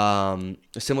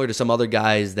 similar to some other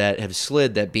guys that have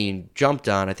slid that being jumped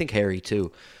on. I think Harry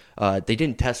too. They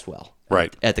didn't test well.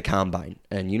 Right. At the combine.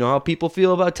 And you know how people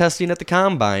feel about testing at the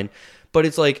combine. But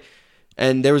it's like,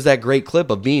 and there was that great clip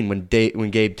of Bean when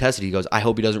Gabe tested. He goes, I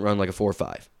hope he doesn't run like a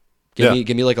 4.5.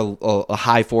 Give me like a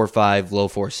high 4.5, low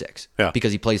 4.6. Yeah.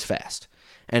 Because he plays fast.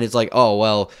 And it's like, oh,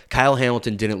 well, Kyle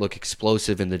Hamilton didn't look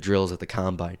explosive in the drills at the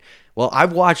combine. Well,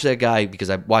 I've watched that guy because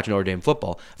I watch Notre Dame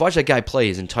football. I've watched that guy play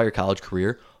his entire college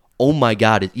career. Oh, my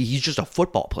God. He's just a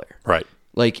football player. Right.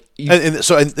 Like, And this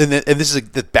is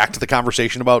back to the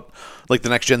conversation about like the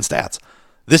next gen stats.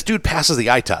 This dude passes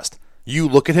the eye test. You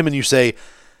look at him and you say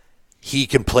he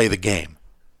can play the game,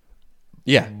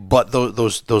 yeah. but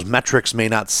those metrics may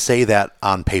not say that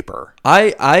on paper.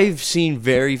 I've seen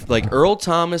like Earl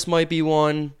Thomas might be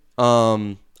one.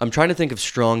 I'm trying to think of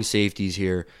strong safeties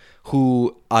here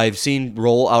who I've seen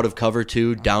roll out of cover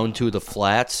 2 down to the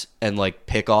flats and like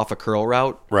pick off a curl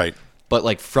route. Right. But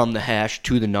like from the hash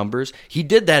to the numbers. He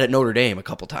did that at Notre Dame a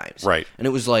couple times. Right. And it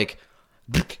was like,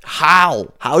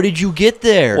 how? How did you get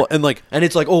there? Well, and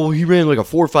it's like, oh, he ran like a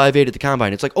 4.58 at the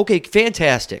combine. It's like, okay,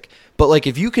 fantastic. But like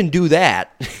if you can do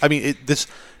that, I mean,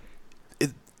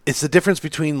 it's the difference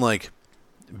between like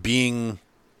being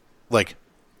like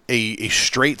a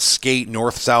straight skate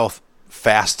north-south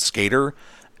fast skater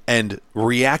and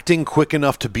reacting quick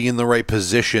enough to be in the right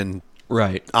position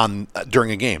right.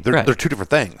 during a game. They're Right. they're two different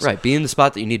things. Right. Be in the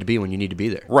spot that you need to be when you need to be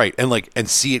there. Right. And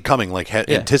see it coming, like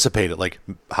anticipate it. Like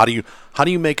how do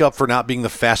you make up for not being the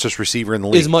fastest receiver in the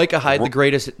league? Is Micah Hyde the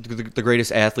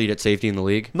greatest athlete at safety in the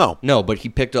league? No. But he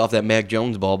picked off that Mac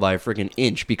Jones ball by a freaking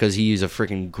inch because he's a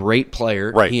freaking great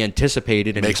player. Right. He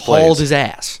anticipated and Makes he hauled plays. his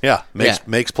ass. Yeah,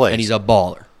 makes plays. And he's a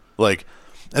baller. Like,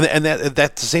 and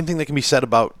that's the same thing that can be said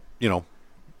about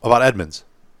about Edmonds.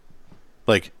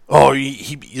 Like, Oh,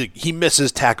 he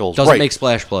misses tackles. Doesn't right. make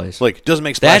splash plays. Like, doesn't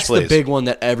make splash That's plays. the big one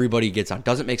that everybody gets on.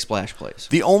 Doesn't make splash plays.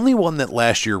 The only one that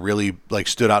last year really like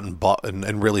stood out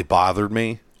and really bothered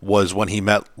me was when he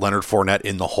met Leonard Fournette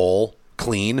in the hole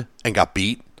clean and got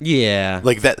beat. Yeah.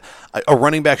 Like that, a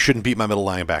running back shouldn't beat my middle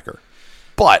linebacker.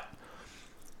 But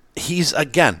he's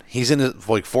in his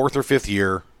like fourth or fifth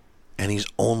year, and he's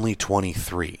only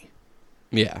 23.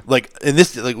 Yeah. Like, in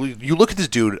this, like, you look at this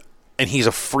dude, and he's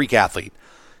a freak athlete.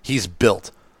 He's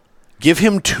built. Give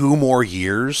him 2 more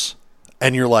years,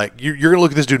 and you're like, you're gonna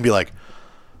look at this dude and be like,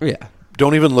 Yeah.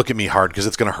 don't even look at me hard because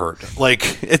it's gonna hurt.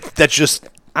 Like, that's just.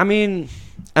 I mean,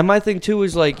 and my thing too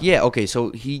is like, yeah, okay,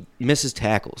 so he misses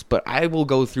tackles, but I will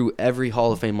go through every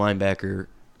Hall of Fame linebacker,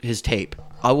 his tape.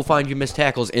 I will find you missed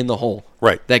tackles in the hole.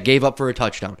 Right. That gave up for a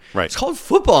touchdown. Right. It's called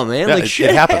football, man. Yeah, like, it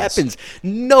shit happens.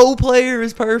 No player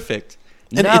is perfect.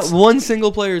 And Not it's- one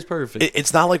single player is perfect.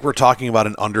 It's not like we're talking about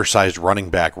an undersized running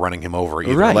back running him over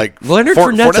either. Right. Like, Leonard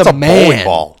Fournette's Fournette's a bowling man,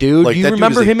 ball. dude. Like, Do you that dude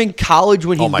remember is a- him in college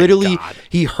when he Oh my literally God.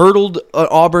 he hurdled an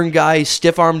Auburn guy,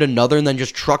 stiff-armed another, and then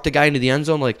just trucked a guy into the end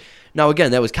zone? Like, now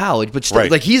again, that was college, but still,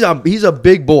 Right. like he's a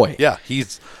big boy. Yeah,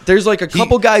 he's. There's like a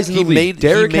couple guys in the he league. made- he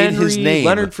Derrick made Henry, his name.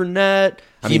 Leonard Fournette.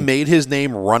 He made his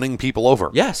name running people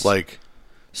over. Yes. Like,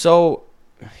 So,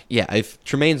 yeah, if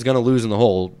Tremaine's going to lose in the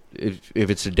hole, if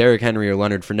it's a Derrick Henry or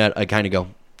Leonard Fournette, I kind of go,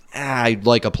 I'd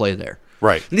like a play there.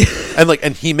 right.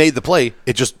 and he made the play.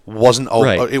 It just wasn't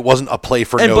Right. a play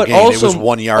for And no but gain. also, It was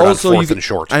 1 yard on also fourth you- and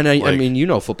short. And I Like, mean, you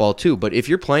know football too, but if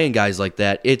you're playing guys like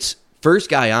that, it's first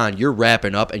guy on, you're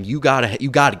wrapping up, and you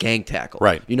gotta gang tackle.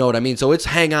 Right. You know what I mean? So it's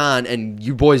hang on, and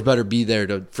you boys better be there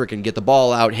to freaking get the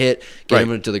ball out, hit, get Right.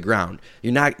 him into the ground.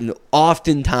 You're not.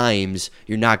 Oftentimes,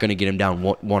 you're not going to get him down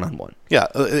one on one. yeah,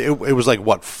 it was like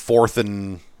what fourth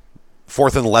and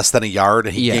less than a yard,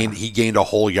 and he gained a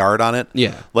whole yard on it.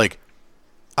 Yeah. Like,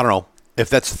 I don't know. If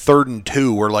that's 3rd and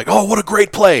 2, we're like, oh, what a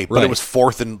great play. But Right. it was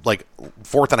fourth and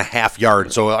a half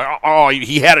yard. So,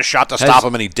 he had a shot to stop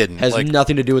him, and he didn't. Has Like,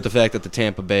 nothing to do with the fact that the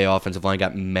Tampa Bay offensive line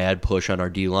got mad push on our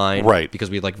D line, Right. Because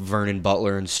we had like Vernon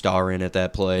Butler and Starr in at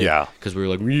that play, Yeah. Because we were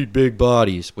like, we need big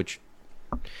bodies, which,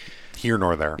 here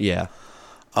nor there. yeah,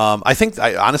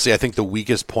 Honestly, I think the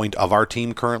weakest point of our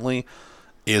team currently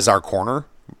is our corner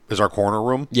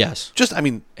room. yes, Just, I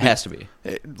mean, it has to be.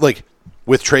 like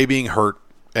with Trey being hurt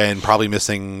and probably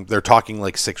missing, they're talking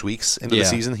like 6 weeks into the Yeah.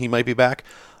 season he might be back.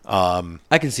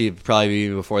 I can see it probably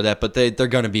even before that, but they're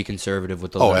going to be conservative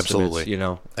with those estimates, absolutely. you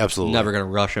know. Absolutely. Never going to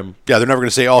rush him. Yeah, they're never going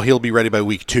to say, "Oh, he'll be ready by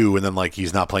week 2," and then like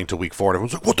he's not playing till week 4. And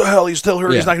everyone's like, "What the hell? He's still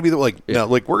hurt. Yeah. He's not going to be there." Like, no,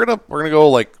 like we're gonna go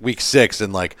like week 6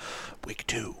 and like week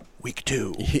 2,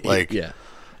 like Yeah.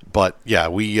 But yeah,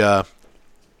 we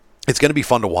it's going to be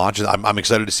fun to watch. I'm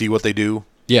excited to see what they do.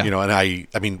 Yeah. you know, and I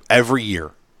mean every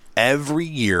year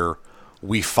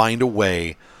we find a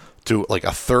way to like a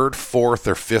 3rd, 4th,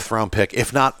 or 5th round pick,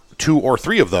 if not 2 or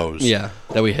 3 of those. Yeah,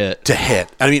 that we hit. To hit.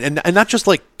 I mean, and not just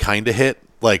like kind of hit,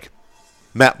 like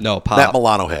Matt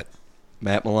Milano hit.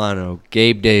 Matt Milano,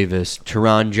 Gabe Davis,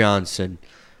 Teron Johnson.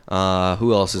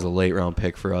 Who else is a late round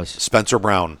pick for us? Spencer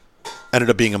Brown ended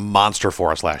up being a monster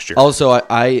for us last year. Also,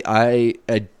 I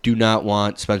do not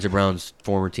want Spencer Brown's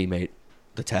former teammate,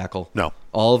 the tackle. No.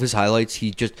 All of his highlights,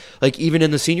 he just, like, even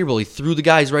in the Senior Bowl, he threw the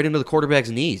guys right into the quarterback's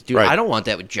knees. Dude, Right. I don't want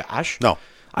that with Josh. No.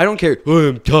 I don't care. Oh,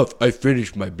 I'm tough. I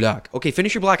finished my block. Okay,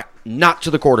 finish your block, not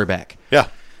to the quarterback. Yeah,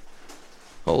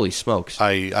 Holy smokes.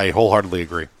 I wholeheartedly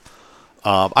agree.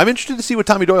 I'm interested to see what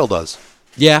Tommy Doyle does.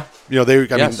 Yeah. You know,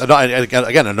 Yes.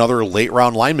 again, another late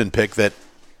round lineman pick that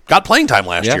got playing time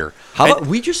last Yeah. year. How And- about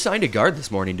we just signed a guard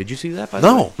this morning? Did you see that? By the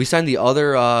No. way? We signed the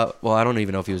other. Well, I don't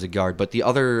even know if he was a guard, but the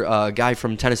other guy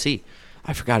from Tennessee.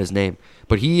 I forgot his name,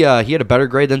 but he had a better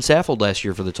grade than Saffold last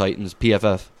year for the Titans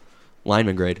PFF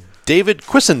lineman grade. David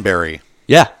Quisenberry.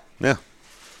 Yeah. Yeah,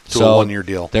 to a 1-year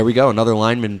deal. There we go. Another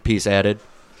lineman piece added.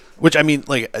 Which, I mean,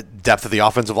 like depth of the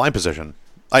offensive line position.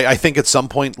 I think at some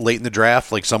point late in the draft,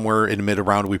 like somewhere in the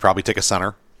mid-round, we probably take a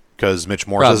center because Mitch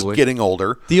Morse is Probably. getting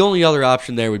older. The only other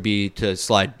option there would be to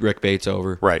slide Rick Bates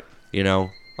over. Right. You know,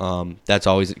 that's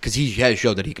always because he has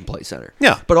showed that he can play center.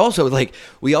 Yeah. But also, like,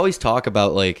 we always talk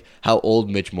about like how old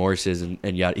Mitch Morse is, and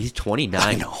yet he's 29.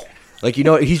 I know. Like, you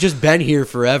know, he's just been here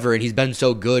forever, and he's been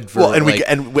so good for. Well, and like,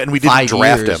 we didn't 5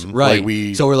 draft years. him. right?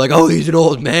 Like, so we're like, oh, he's an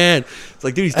old man. It's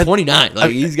like, dude, he's 29.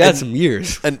 Like, he's got some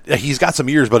years. and he's got some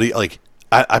years, but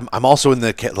I'm also in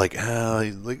the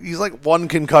he's like one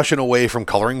concussion away from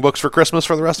coloring books for Christmas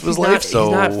for the rest of his life. So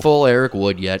he's not full Eric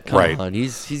Wood yet. Come Right. on,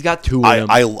 he's got 2 in him.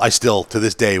 I still to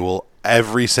this day will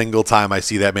every single time I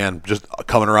see that man just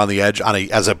coming around the edge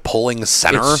as a pulling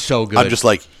center. It's so good. I'm just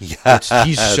like, yeah,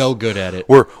 He's so good at it.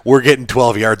 We're getting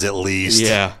 12 yards at least.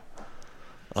 Yeah.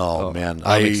 Oh man,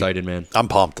 I'm excited, man. I'm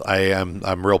pumped.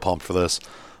 I'm real pumped for this.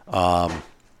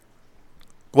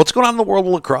 What's going on in the world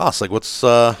of lacrosse? Like, what's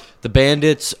The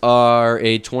Bandits are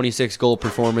a 26-goal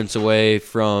performance away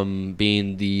from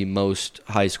being the most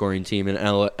high-scoring team in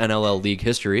NLL League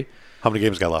history. how many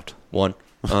games got left? 1.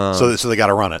 So they got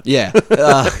to run it. Yeah.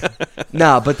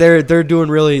 But they're doing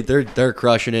really they're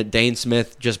crushing it. Dane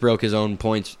Smith just broke his own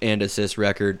points and assist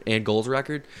record and goals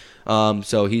record.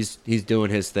 So he's doing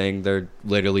his thing. They're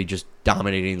literally just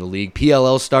dominating the league.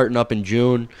 PLL starting up in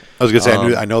June. I was gonna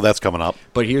say I know that's coming up.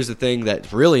 But here's the thing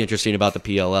that's really interesting about the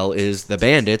PLL is the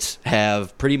Bandits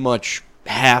have pretty much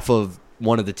half of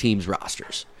one of the team's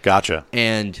rosters. Gotcha.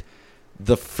 And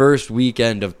the first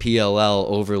weekend of PLL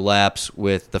overlaps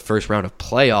with the first round of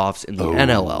playoffs in the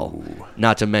NLL,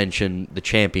 not to mention the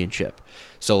championship.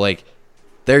 So, like,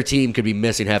 their team could be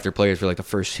missing half their players for, like, the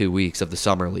first 2 weeks of the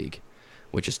summer league,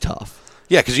 which is tough.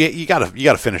 Yeah, because you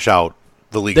gotta finish out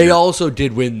the league. They also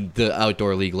did win the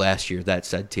outdoor league last year, that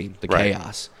said team, the Right.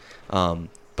 Chaos.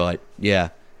 But, yeah.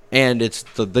 And it's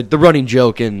the running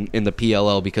joke in the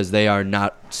PLL because they are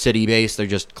not city-based. They're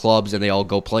just clubs, and they all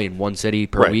go play in one city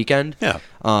per Right. weekend. Yeah.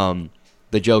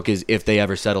 The joke is if they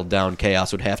ever settled down,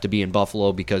 Chaos would have to be in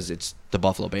Buffalo because it's the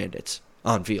Buffalo Bandits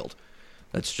on field.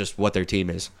 That's just what their team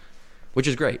is, which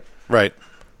is great. Right.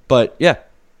 But, yeah.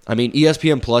 I mean,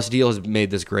 ESPN Plus deal has made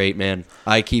this great, man.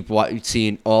 I keep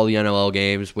seeing all the NLL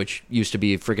games, which used to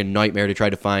be a freaking nightmare to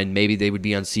try to find. Maybe they would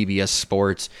be on CBS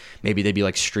Sports. Maybe they'd be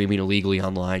like streaming illegally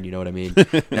online. You know what I mean?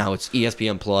 Now it's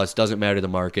ESPN Plus. Doesn't matter the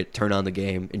market. Turn on the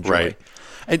game. Enjoy. Right.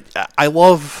 And I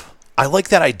like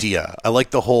that idea. I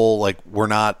like the whole we're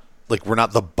not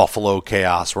the Buffalo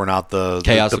Chaos. We're not the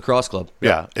Chaos Lacrosse Club.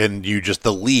 Yeah, and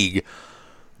the league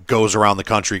goes around the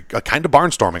country kind of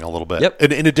barnstorming a little bit. Yep.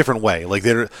 In a different way. Like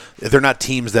they're not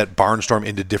teams that barnstorm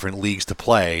into different leagues to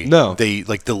play. No. They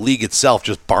the league itself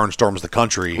just barnstorms the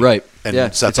country. Right. And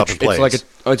yeah. sets up and plays. It's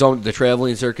like it's on the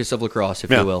traveling circus of lacrosse,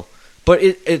 if you will. But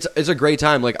it's a great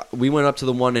time. Like we went up to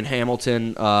the one in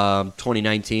Hamilton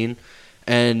 2019,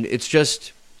 and it's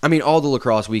just all the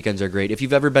lacrosse weekends are great. If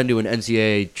you've ever been to an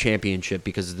NCAA championship,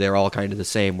 because they're all kind of the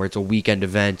same, where it's a weekend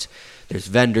event, there's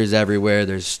vendors everywhere,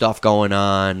 there's stuff going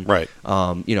on. Right.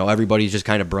 Everybody's just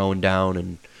kind of broing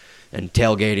down and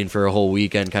tailgating for a whole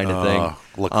weekend kind of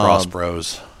thing. Lacrosse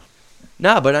bros.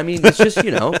 No, but it's just,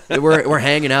 we're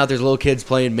hanging out. There's little kids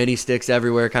playing mini sticks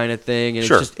everywhere kind of thing. And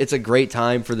Sure. it's a great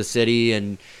time for the city.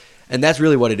 And that's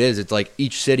really what it is. It's like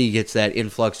each city gets that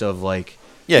influx of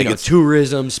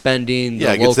tourism, spending, the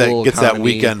local gets that economy,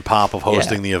 weekend pop of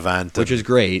hosting the event. which is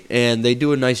great. And they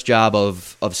do a nice job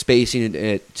of spacing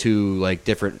it to like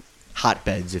different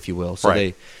hotbeds, if you will. So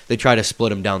Right. they try to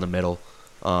split them down the middle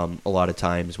a lot of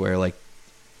times where like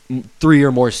 3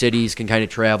 or more cities can kind of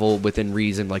travel within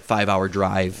reason, like 5-hour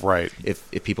drive. Right.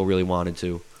 If people really wanted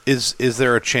to. Is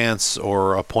there a chance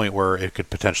or a point where it could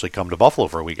potentially come to Buffalo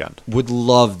for a weekend? Would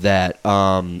love that.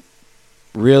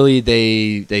 Really,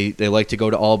 they like to go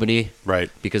to Albany. Right.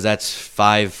 Because that's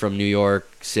 5 from New York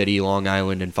City, Long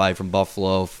Island, and 5 from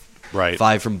Buffalo. Right.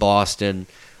 5 from Boston.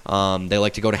 They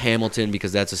like to go to Hamilton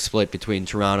because that's a split between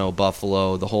Toronto,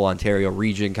 Buffalo, the whole Ontario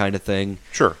region kind of thing.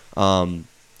 Sure.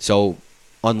 So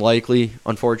unlikely,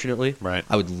 unfortunately. Right.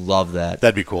 I would love that.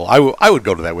 That'd be cool. I would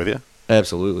go to that with you.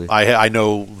 Absolutely. I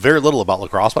know very little about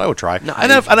lacrosse, but I would try. No,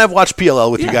 I've watched PLL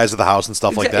with you Yeah. guys at the house and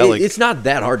stuff like that. Like it's not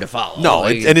that hard to follow. no,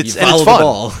 Like, it's you follow the fun.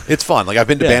 ball. It's fun. Like I've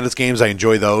been to Yeah. Bandits games. I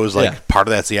enjoy those. Like Yeah. part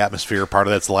of that's the atmosphere. Part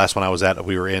of that's the last one I was at.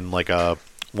 We were in like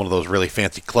one of those really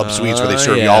fancy club suites where they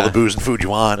serve you all yeah. the booze and food you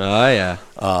want. Oh yeah.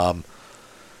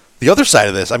 The other side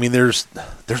of this, there's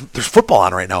football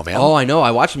on right now, man. Oh, I know.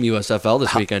 I watched some USFL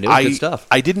this weekend. It was good stuff.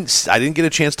 I didn't get a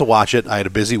chance to watch it. I had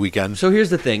a busy weekend. So here's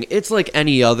the thing. It's like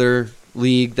any other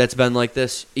league that's been like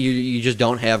this. You just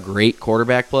don't have great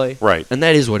quarterback play. Right. And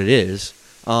that is what it is.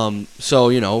 So,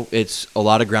 it's a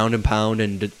lot of ground and pound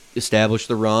and to establish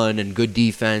the run and good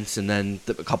defense and then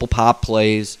a couple pop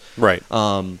plays. Right.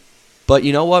 But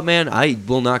you know what, man? I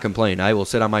will not complain. I will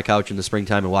sit on my couch in the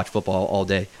springtime and watch football all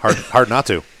day. Hard not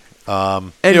to.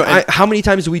 How many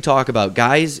times do we talk about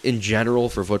guys in general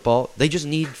for football? They just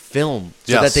need film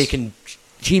so Yes. that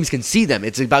teams can see them.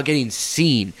 It's about getting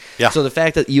seen. Yeah. So the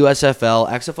fact that USFL,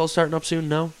 XFL starting up soon,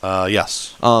 no?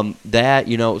 Yes.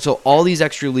 So all these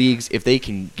extra leagues, if they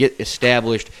can get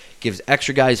established, gives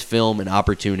extra guys film and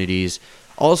opportunities.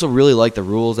 Also really like the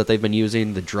rules that they've been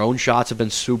using. The drone shots have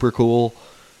been super cool.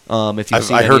 If you've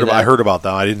seen I any heard of that. I heard about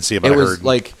them. I didn't see it, but It I was heard.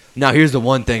 like, now here's the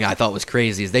one thing I thought was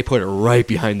crazy is they put it right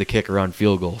behind the kicker on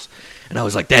field goals. And I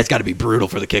was like, that's got to be brutal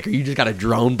for the kicker. You just got a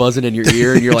drone buzzing in your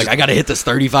ear, and you're like, I got to hit this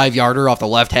 35-yarder off the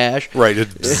left hash. right.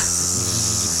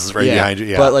 is right behind you.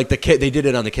 Yeah, But like they did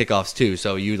it on the kickoffs too.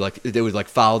 So they would like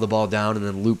follow the ball down and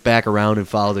then loop back around and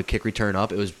follow the kick return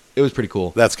up. It was pretty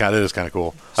cool. that is kind of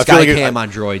cool. Skycam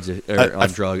on droids or on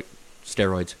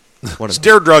steroids. One of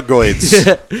them.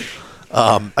 Steroids.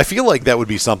 I feel like that would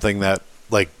be something that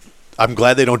like I'm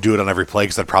glad they don't do it on every play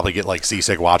because I'd probably get like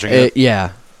seasick watching it.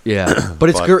 Yeah. But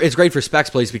it's great for specs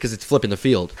plays because it's flipping the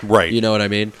field. Right. You know what I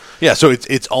mean? Yeah. So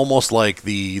it's almost like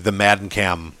the Madden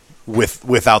cam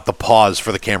without the pause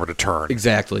for the camera to turn.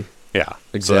 Exactly. Yeah.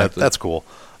 Exactly. So that's cool.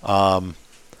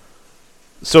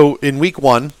 So in week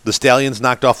 1, the Stallions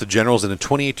knocked off the Generals in a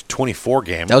 28-24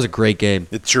 game. That was a great game.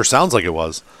 It sure sounds like it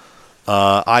was.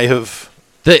 That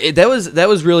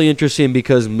was really interesting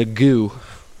because Magoo,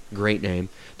 great name,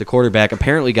 the quarterback,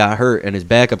 apparently got hurt and his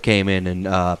backup came in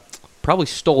and probably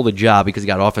stole the job because he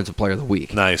got Offensive Player of the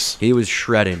Week. Nice. He was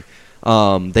shredding.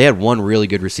 They had one really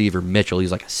good receiver, Mitchell.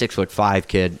 He's like a 6'5"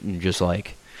 kid and just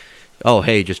like, oh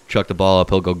hey, just chuck the ball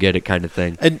up, he'll go get it kind of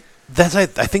thing. And I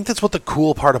think that's what the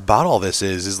cool part about all this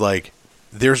is like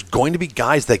there's going to be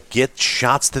guys that get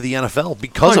shots to the NFL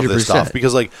because of this 100%. stuff.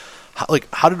 Because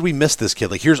how did we miss this kid?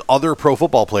 Like here's other pro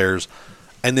football players,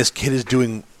 and this kid is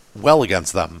doing well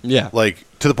against them. Yeah. Like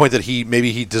to the point that he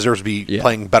deserves to be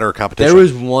playing better competition. There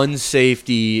was one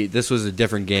safety. This was a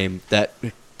different game that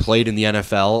played in the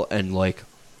NFL, and like,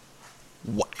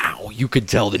 wow, you could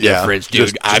tell the difference,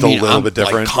 dude. Just a little bit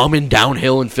different. Like coming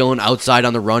downhill and filling outside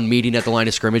on the run, meeting at the line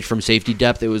of scrimmage from safety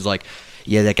depth. It was like,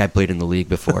 yeah, that guy played in the league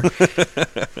before.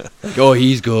 Like, oh,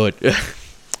 he's good.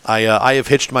 I have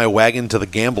hitched my wagon to the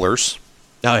Gamblers.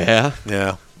 Oh yeah.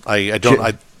 Yeah. I don't.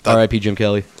 R.I.P. Jim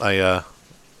Kelly. I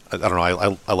don't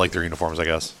know. I like their uniforms, I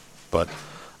guess. But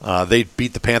they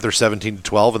beat the Panthers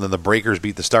 17-12, and then the Breakers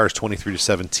beat the Stars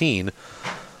 23-17.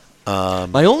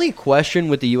 My only question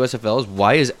with the USFL is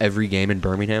why is every game in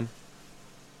Birmingham?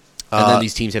 And then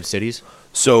these teams have cities?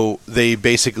 So they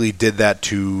basically did that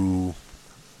to,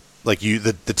 like,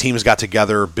 the teams got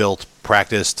together, built,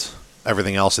 practiced,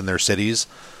 everything else in their cities.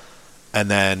 And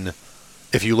then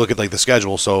if you look at, like, the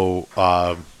schedule,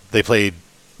 so they played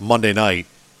Monday night,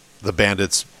 the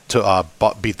Bandits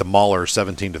beat the Maulers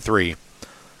 17-3.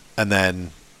 And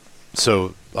then,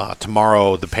 so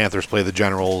tomorrow the Panthers play the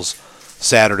Generals.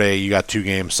 Saturday you got 2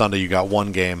 games. Sunday you got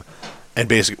 1 game. And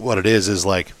basically what it is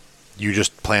like you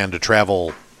just plan to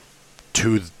travel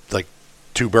to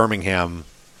Birmingham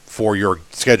for your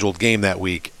scheduled game that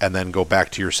week and then go back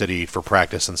to your city for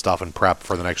practice and stuff and prep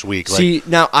for the next week. See,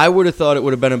 now I would have thought it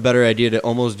would have been a better idea to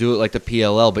almost do it like the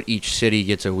PLL, but each city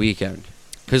gets a weekend.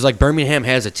 Because, like, Birmingham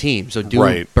has a team, so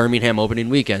do Birmingham opening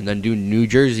weekend, then do New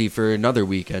Jersey for another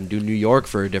weekend, do New York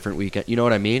for a different weekend. You know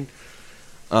what I mean?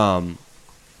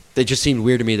 It just seemed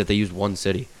weird to me that they used one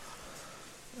city.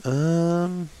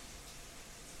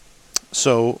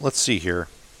 So, let's see here.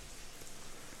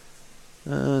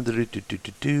 All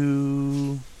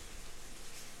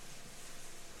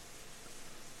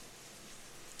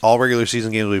regular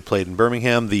season games will be played in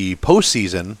Birmingham. The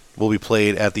postseason will be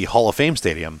played at the Hall of Fame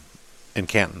Stadium in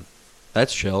Canton.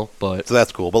 That's chill, but so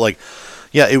that's cool. But like,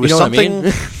 yeah, it was something. I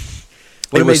mean?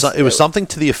 it was something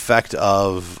to the effect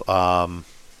of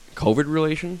COVID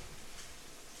relation.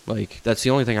 Like that's the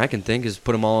only thing I can think is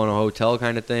put them all in a hotel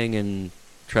kind of thing and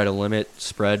try to limit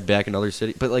spread back in other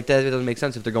cities. But like that doesn't make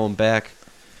sense if they're going back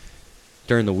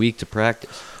during the week to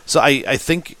practice. So I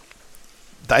think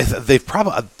they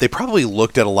probably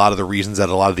looked at a lot of the reasons that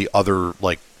a lot of the other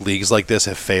like leagues like this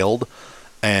have failed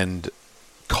and.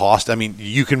 Cost. I mean,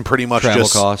 you can pretty much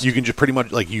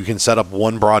you can set up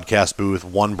one broadcast booth,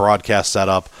 one broadcast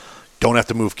setup. Don't have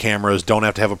to move cameras. Don't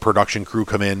have to have a production crew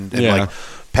come in and like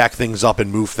pack things up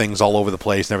and move things all over the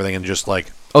place and everything. And just like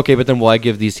okay, but then why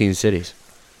give these teams cities?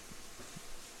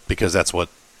 Because that's what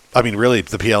I mean. Really,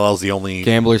 the PLL is the only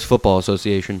Gamblers Football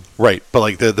Association, right? But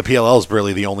like the PLL is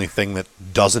really the only thing that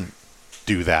doesn't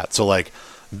do that. So like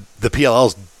the PLL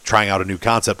is trying out a new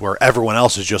concept where everyone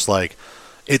else is just like.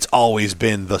 It's always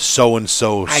been the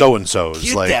so-and-so, so-and-so's.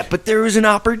 Get like, that, but there was an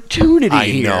opportunity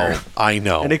here. I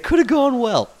know. And it could have gone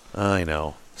well. I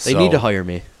know. They need to hire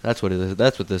me. That's what it is.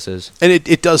 That's what this is. And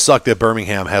it does suck that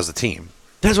Birmingham has a team.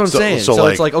 That's what I'm saying. So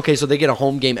it's like, okay, so they get a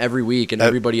home game every week, and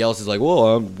everybody else is like,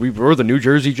 well, we're the New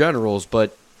Jersey Generals,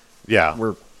 but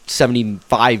we're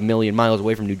 75 million miles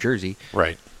away from New Jersey.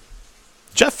 Right.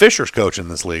 Jeff Fisher's coaching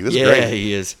this league. This is great. Yeah,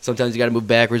 he is. Sometimes you got to move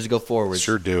backwards to go forwards.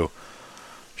 Sure do.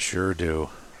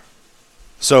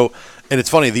 So, and it's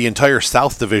funny, the entire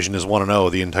South Division is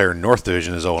 1-0, the entire North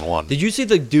Division is 0-1. Did you see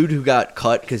the dude who got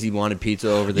cut because he wanted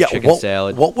pizza over the chicken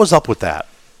salad? What was up with that?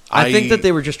 I think that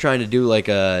they were just trying to do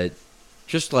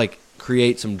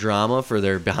create some drama for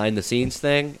their behind the scenes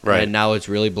thing. Right. And now it's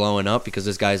really blowing up because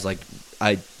this guy's like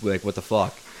what the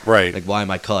fuck? Right. Like, why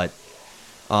am I cut?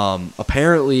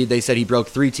 Apparently, they said he broke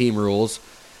 3-team rules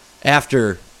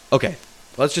after. Okay,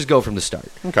 let's just go from the start.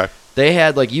 Okay. They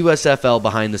had like USFL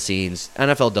behind the scenes.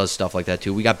 NFL does stuff like that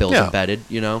too. We got Bills embedded,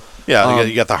 you know. Yeah,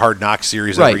 you got the Hard Knock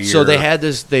series right. every year. So they had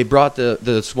this. They brought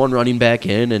this one running back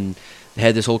in and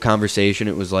had this whole conversation.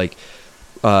 It was like,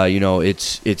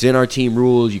 it's in our team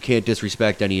rules. You can't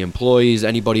disrespect any employees,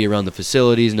 anybody around the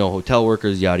facilities, no hotel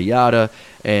workers, yada yada.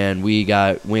 And we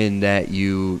got wind that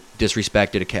you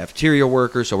disrespected a cafeteria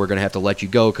worker, so we're gonna have to let you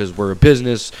go because we're a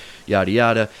business, yada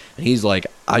yada. And he's like,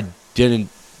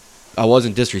 I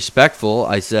wasn't disrespectful.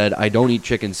 I said, I don't eat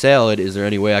chicken salad. Is there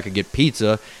any way I could get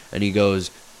pizza? And he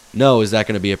goes, no, is that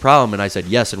going to be a problem? And I said,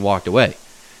 yes, and walked away.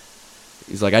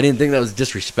 He's like, I didn't think that was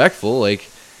disrespectful. Like,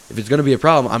 if it's going to be a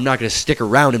problem, I'm not going to stick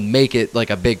around and make it like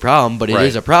a big problem, but it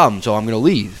is a problem, so I'm going to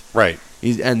leave. Right.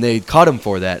 And they caught him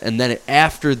for that. And then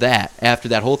after that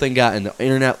whole thing got in the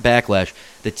internet backlash,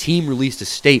 the team released a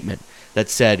statement that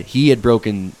said he had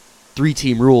broken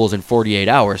 3-team rules in 48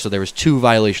 hours, so there was 2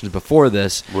 violations before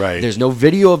this. Right. There's no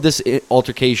video of this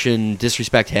altercation,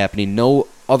 disrespect happening, no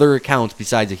other accounts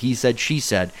besides a he said, she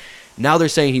said. Now they're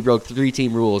saying he broke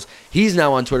 3-team rules. He's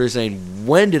now on Twitter saying,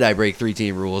 when did I break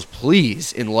 3-team rules?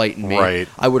 Please enlighten me. Right.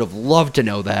 I would have loved to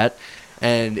know that.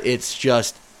 And it's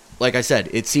just, like I said,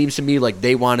 it seems to me like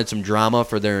they wanted some drama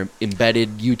for their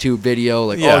embedded YouTube video.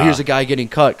 Like, oh, here's a guy getting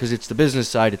cut because it's the business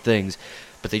side of things.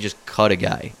 But they just cut a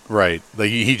guy. Right.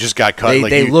 Like he just got cut.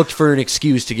 They looked for an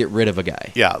excuse to get rid of a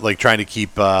guy. Yeah, like trying to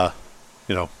keep,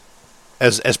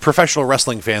 as professional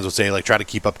wrestling fans would say, like try to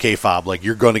keep up kayfabe. Like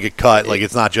you're going to get cut. Like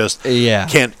it's not just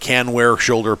can wear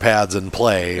shoulder pads and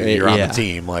play. You're on the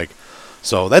team. Like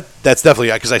so that's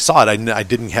definitely because I saw it. I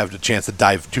didn't have the chance to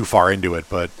dive too far into it,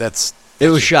 but it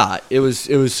was shot. It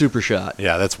was super shot.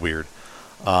 Yeah, that's weird.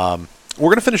 We're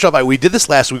going to finish up. We did this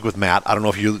last week with Matt. I don't know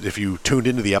if you tuned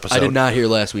into the episode. I did not hear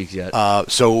last week's yet.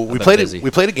 So we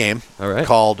played a game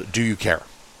called Do You Care?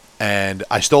 And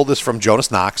I stole this from Jonas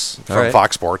Knox from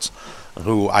Fox Sports,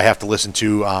 who I have to listen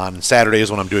to on Saturdays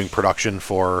when I'm doing production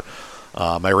for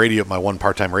my one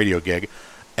part-time radio gig,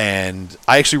 and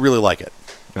I actually really like it.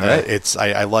 All right.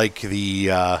 I like the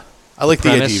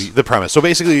idea, the premise. So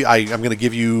basically, I'm going to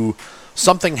give you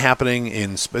something happening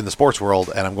in the sports world,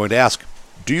 and I'm going to ask,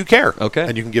 do you care? Okay.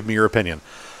 And you can give me your opinion.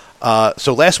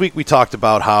 So last week we talked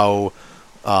about how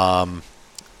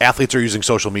athletes are using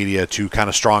social media to kind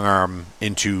of strong arm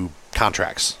into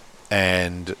contracts.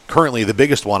 And currently the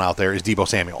biggest one out there is Deebo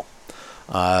Samuel.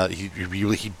 He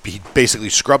basically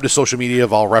scrubbed his social media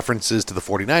of all references to the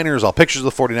 49ers, all pictures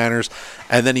of the 49ers,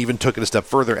 and then even took it a step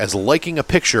further as liking a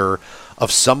picture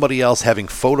of somebody else having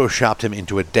photoshopped him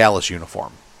into a Dallas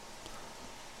uniform.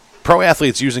 Pro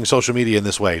athletes using social media in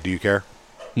this way, do you care?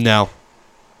 No.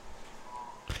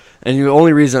 And the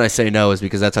only reason I say no is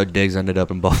because that's how Diggs ended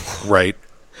up in Buffalo. Right.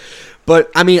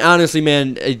 But, I mean, honestly,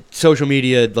 man, social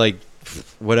media, like,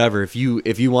 whatever. If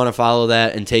you want to follow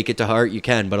that and take it to heart, you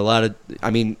can.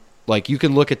 But you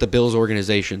can look at the Bills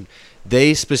organization.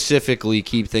 They specifically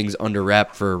keep things under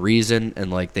wrap for a reason,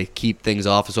 and, like, they keep things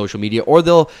off of social media. Or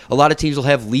a lot of teams will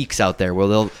have leaks out there where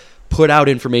they'll put out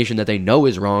information that they know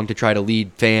is wrong to try to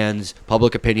lead fans,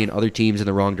 public opinion, other teams in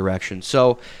the wrong direction.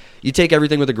 So you take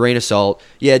everything with a grain of salt.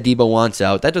 Yeah, Deebo wants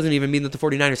out. That doesn't even mean that the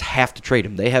 49ers have to trade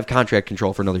him. They have contract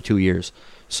control for another 2 years.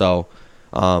 So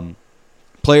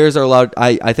players are allowed.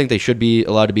 I think they should be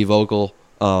allowed to be vocal,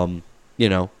 like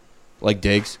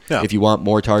Diggs. Yeah. If you want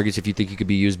more targets, if you think you could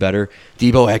be used better.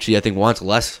 Deebo actually, I think, wants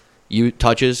less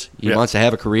touches. He wants to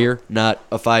have a career, not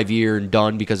a 5-year and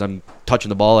done because I'm touching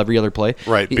the ball every other play.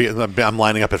 Right. I'm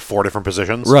lining up at 4 different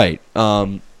positions. Right.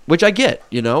 Which I get,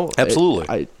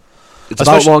 Absolutely. It's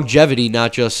about longevity,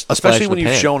 not just especially when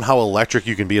you've shown how electric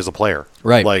you can be as a player.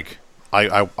 Right. Like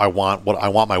I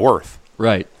want my worth.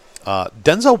 Right.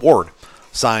 Denzel Ward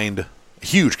signed a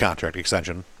huge contract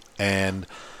extension, and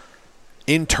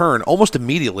in turn, almost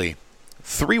immediately,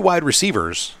 3 wide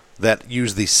receivers that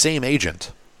use the same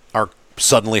agent are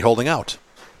suddenly holding out.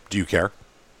 Do you care?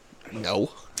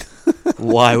 No.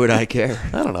 Why would I care?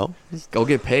 I don't know. Go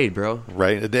get paid, bro.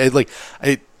 Right.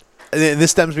 And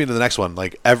this stems me to the next one.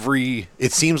 Like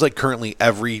it seems like currently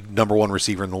every number 1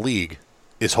 receiver in the league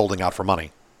is holding out for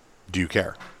money. Do you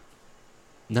care?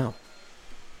 No.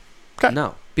 Okay.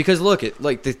 No. Because look,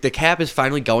 the cap is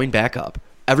finally going back up.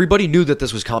 Everybody knew that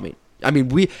this was coming. I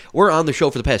mean, we're on the show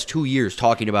for the past 2 years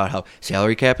talking about how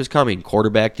salary cap is coming,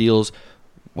 quarterback deals,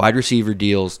 wide receiver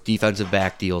deals, defensive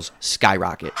back deals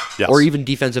skyrocket, or even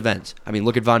defensive ends. I mean,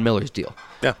 look at Von Miller's deal.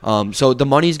 Yeah. So the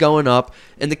money's going up,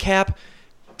 and the cap.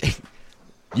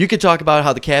 You could talk about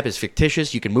how the cap is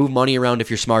fictitious. You can move money around if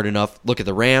you're smart enough. Look at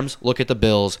the Rams. Look at the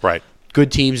Bills. Right.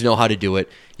 Good teams know how to do it.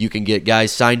 You can get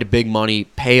guys signed to big money,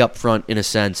 pay up front in a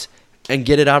sense, and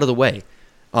get it out of the way.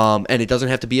 And it doesn't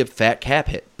have to be a fat cap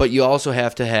hit. But you also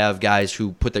have to have guys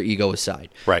who put their ego aside.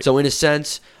 Right. So in a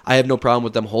sense, I have no problem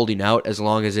with them holding out as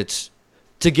long as it's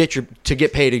to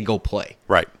get paid and go play.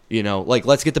 Right. Like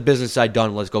let's get the business side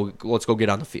done. Let's go get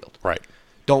on the field. Right.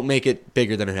 Don't make it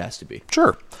bigger than it has to be.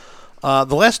 Sure.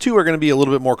 The last two are going to be a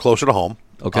little bit more closer to home.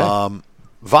 Okay.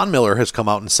 Von Miller has come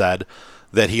out and said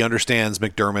that he understands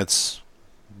McDermott's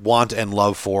want and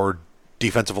love for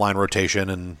defensive line rotation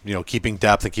and keeping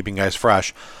depth and keeping guys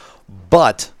fresh,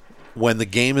 but when the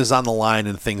game is on the line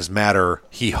and things matter,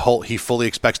 he fully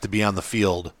expects to be on the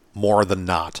field more than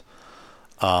not.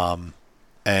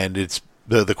 And it's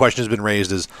the question has been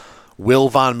raised is, will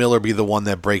Von Miller be the one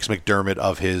that breaks McDermott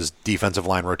of his defensive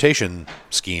line rotation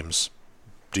schemes?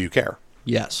 Do you care?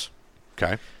 Yes.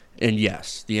 Okay. And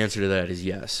yes, the answer to that is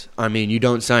yes. I mean, you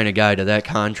don't sign a guy to that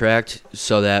contract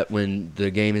so that when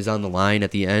the game is on the line at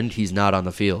the end, he's not on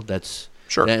the field. That's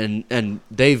sure. And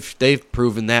they've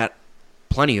proven that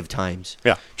plenty of times.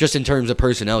 Yeah. Just in terms of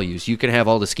personnel use, you can have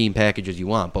all the scheme packages you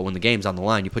want, but when the game's on the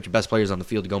line, you put your best players on the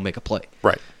field to go make a play.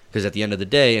 Right. Because at the end of the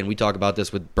day, and we talked about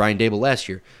this with Brian Dable last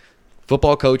year,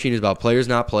 football coaching is about players,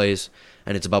 not plays,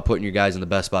 and it's about putting your guys in the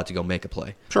best spot to go make a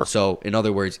play. Sure. So, in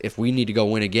other words, if we need to go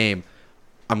win a game,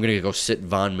 I'm going to go sit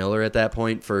Von Miller at that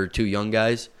point for two young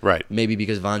guys. Right. Maybe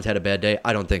because Von's had a bad day.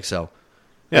 I don't think so.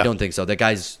 Yeah. I don't think so. The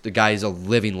guy's a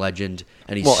living legend,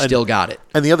 and he's still got it.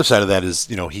 And the other side of that is,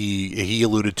 he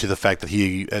alluded to the fact that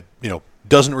he,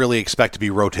 doesn't really expect to be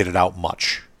rotated out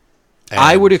much. And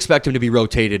I would expect him to be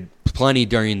rotated plenty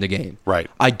during the game. Right.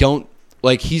 I don't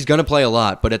he's going to play a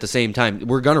lot, but at the same time,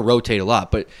 we're going to rotate a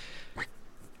lot. But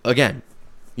again,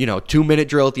 2-minute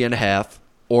drill at the end of half,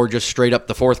 or just straight up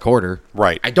the fourth quarter.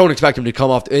 Right. I don't expect him to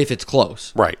come off if it's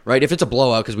close. Right. Right. If it's a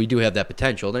blowout, because we do have that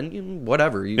potential, then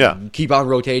whatever. Yeah. Keep on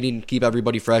rotating, keep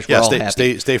everybody fresh. We're Yeah. all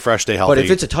happy. Stay fresh. Stay healthy. But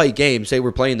if it's a tight game, say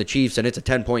we're playing the Chiefs and it's a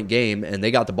 10-point game and they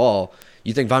got the ball,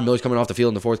 you think Von Miller's coming off the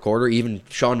field in the fourth quarter? Even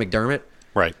Sean McDermott?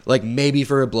 Right. Like maybe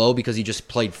for a blow because he just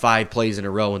played 5 plays in a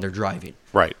row and they're driving.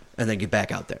 Right. And then get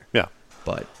back out there. Yeah.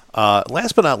 But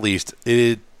last but not least,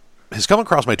 it has come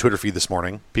across my Twitter feed this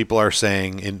morning. People are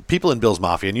saying, people in Bill's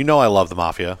Mafia, and I love the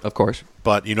Mafia. Of course.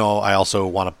 But I also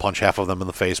want to punch half of them in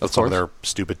the face with some of their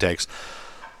stupid takes.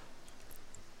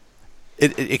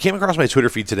 It came across my Twitter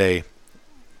feed today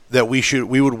that we should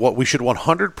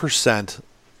 100%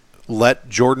 let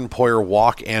Jordan Poyer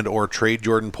walk and or trade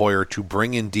Jordan Poyer to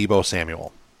bring in Deebo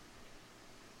Samuel.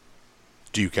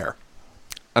 Do you care?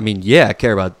 I mean, yeah, I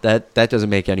care about that. That doesn't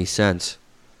make any sense.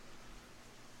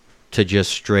 To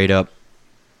just straight up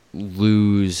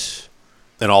lose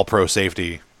an all-pro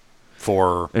safety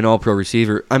for an all-pro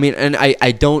receiver. I mean, and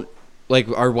I don't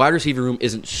our wide receiver room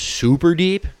isn't super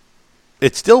deep.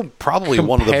 It's still probably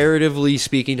one of the, comparatively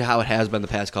speaking to how it has been the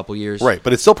past couple years. Right,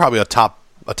 but it's still probably a top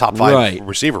 5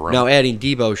 receiver room. Now adding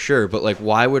Deebo, sure, but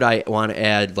why would I want to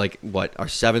add our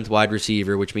 7th wide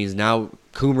receiver, which means now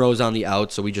Kumro's on the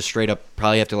out, so we just straight up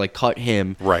probably have to cut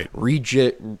him. Right.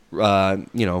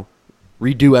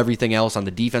 Redo everything else on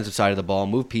the defensive side of the ball,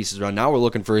 move pieces around. Now we're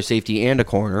looking for a safety and a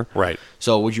corner. Right.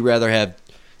 So would you rather have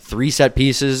 3 set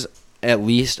pieces at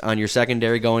least on your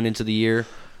secondary going into the year,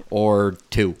 or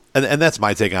 2? And that's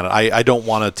my take on it. I don't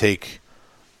want to take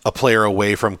a player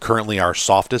away from currently our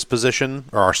softest position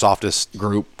or our softest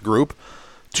group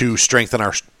to strengthen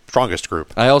our strongest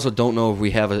group. I also don't know if we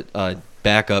have a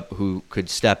backup who could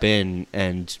step in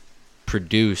and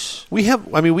produce. We have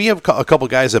a couple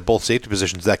guys at both safety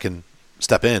positions that can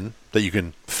step in, that you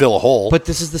can fill a hole. But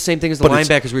this is the same thing as the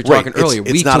linebackers we were talking earlier.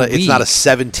 It's not a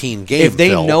 17 game. If they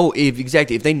know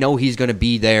if they know he's going to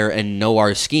be there and know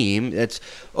our scheme, that's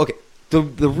okay.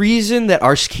 The reason that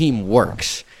our scheme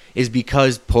works is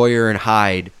because Poyer and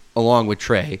Hyde, along with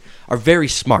Trey, are very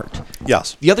smart.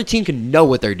 Yes. The other team can know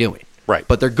what they're doing. Right.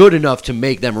 But they're good enough to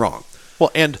make them wrong.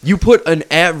 Well, and you put an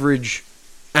average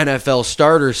NFL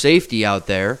starter safety out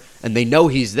there, and they know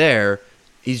he's there.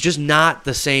 He's just not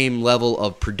the same level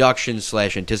of production /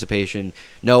 anticipation,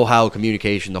 know-how,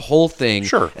 communication, the whole thing.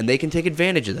 Sure. And they can take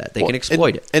advantage of that. They can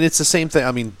exploit it. And it's the same thing.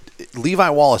 I mean, Levi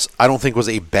Wallace, I don't think was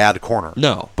a bad corner.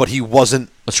 No. But he wasn't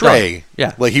Trey.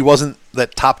 Yeah. He wasn't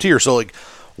that top tier. So,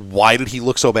 why did he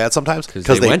look so bad sometimes?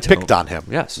 Because they picked on him.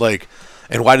 Yes.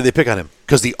 And why did they pick on him?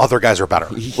 Because the other guys are better.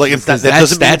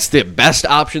 That's the best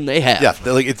option they have. Yeah.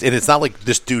 It's not like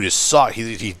this dude is soft.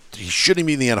 He shouldn't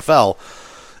be in the NFL.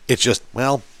 It's just,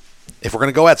 well, if we're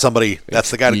going to go at somebody,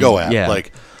 that's the guy to go at. Yeah.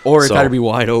 Or it better be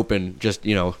wide open, just,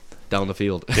 down the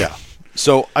field. Yeah.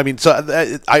 So I mean,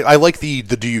 I like the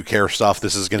do you care stuff.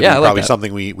 This is going to be probably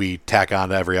something we tack on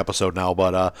to every episode now.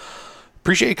 But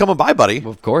appreciate you coming by, buddy.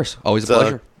 Of course, always a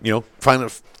pleasure.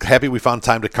 Happy we found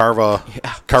time to carve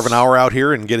an hour out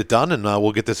here and get it done, and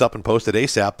we'll get this up and posted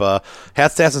ASAP.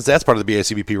 Hats, Stats, and Stats, part of the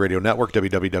BICBP Radio Network,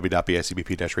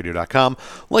 www.bicbp-radio.com.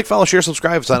 Like, follow, share,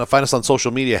 subscribe, sign up, find us on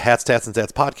social media, Hats, Stats, and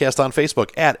Stats Podcast on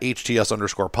Facebook, at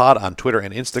HTS_pod on Twitter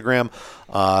and Instagram.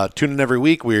 Tune in every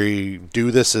week. We do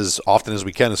this as often as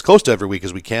we can, as close to every week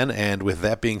as we can, and with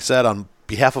that being said, on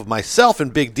behalf of myself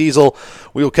and Big Diesel,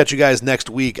 we will catch you guys next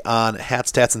week on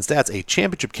Hats, Tats, and Stats, a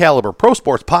championship caliber pro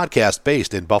sports podcast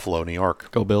based in Buffalo, New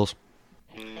York. Go Bills.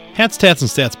 Hats, Tats,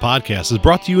 and Stats podcast is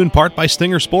brought to you in part by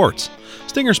Stinger Sports.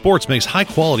 Stinger Sports makes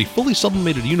high-quality, fully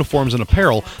sublimated uniforms and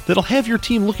apparel that'll have your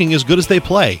team looking as good as they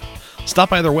play. Stop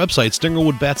by their website,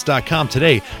 StingerwoodBats.com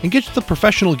today, and get the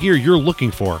professional gear you're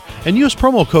looking for. And use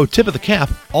promo code Tip of the Cap,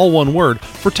 all one word,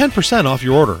 for 10% off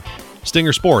your order.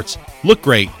 Stinger Sports. Look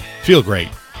great, feel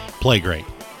great, play great.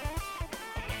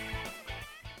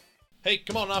 Hey,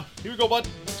 come on now. Here we go, bud.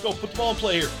 Let's go. Put the ball in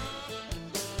play here.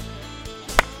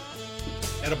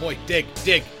 Attaboy. Dig.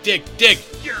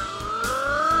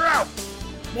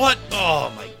 What?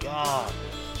 Oh, my God.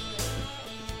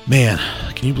 Man,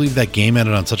 can you believe that game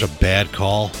ended on such a bad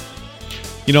call?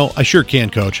 You know, I sure can,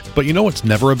 Coach. But you know what's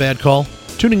never a bad call?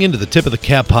 Tuning into the Tip of the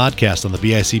Cap podcast on the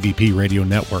BICBP Radio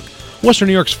Network. Western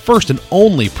New York's first and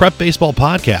only prep baseball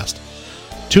podcast.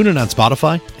 Tune in on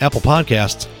Spotify, Apple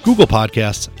Podcasts, Google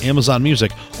Podcasts, Amazon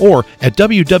Music, or at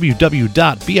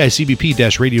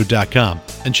www.bicbp-radio.com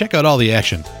and check out all the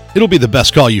action. It'll be the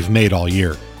best call you've made all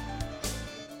year.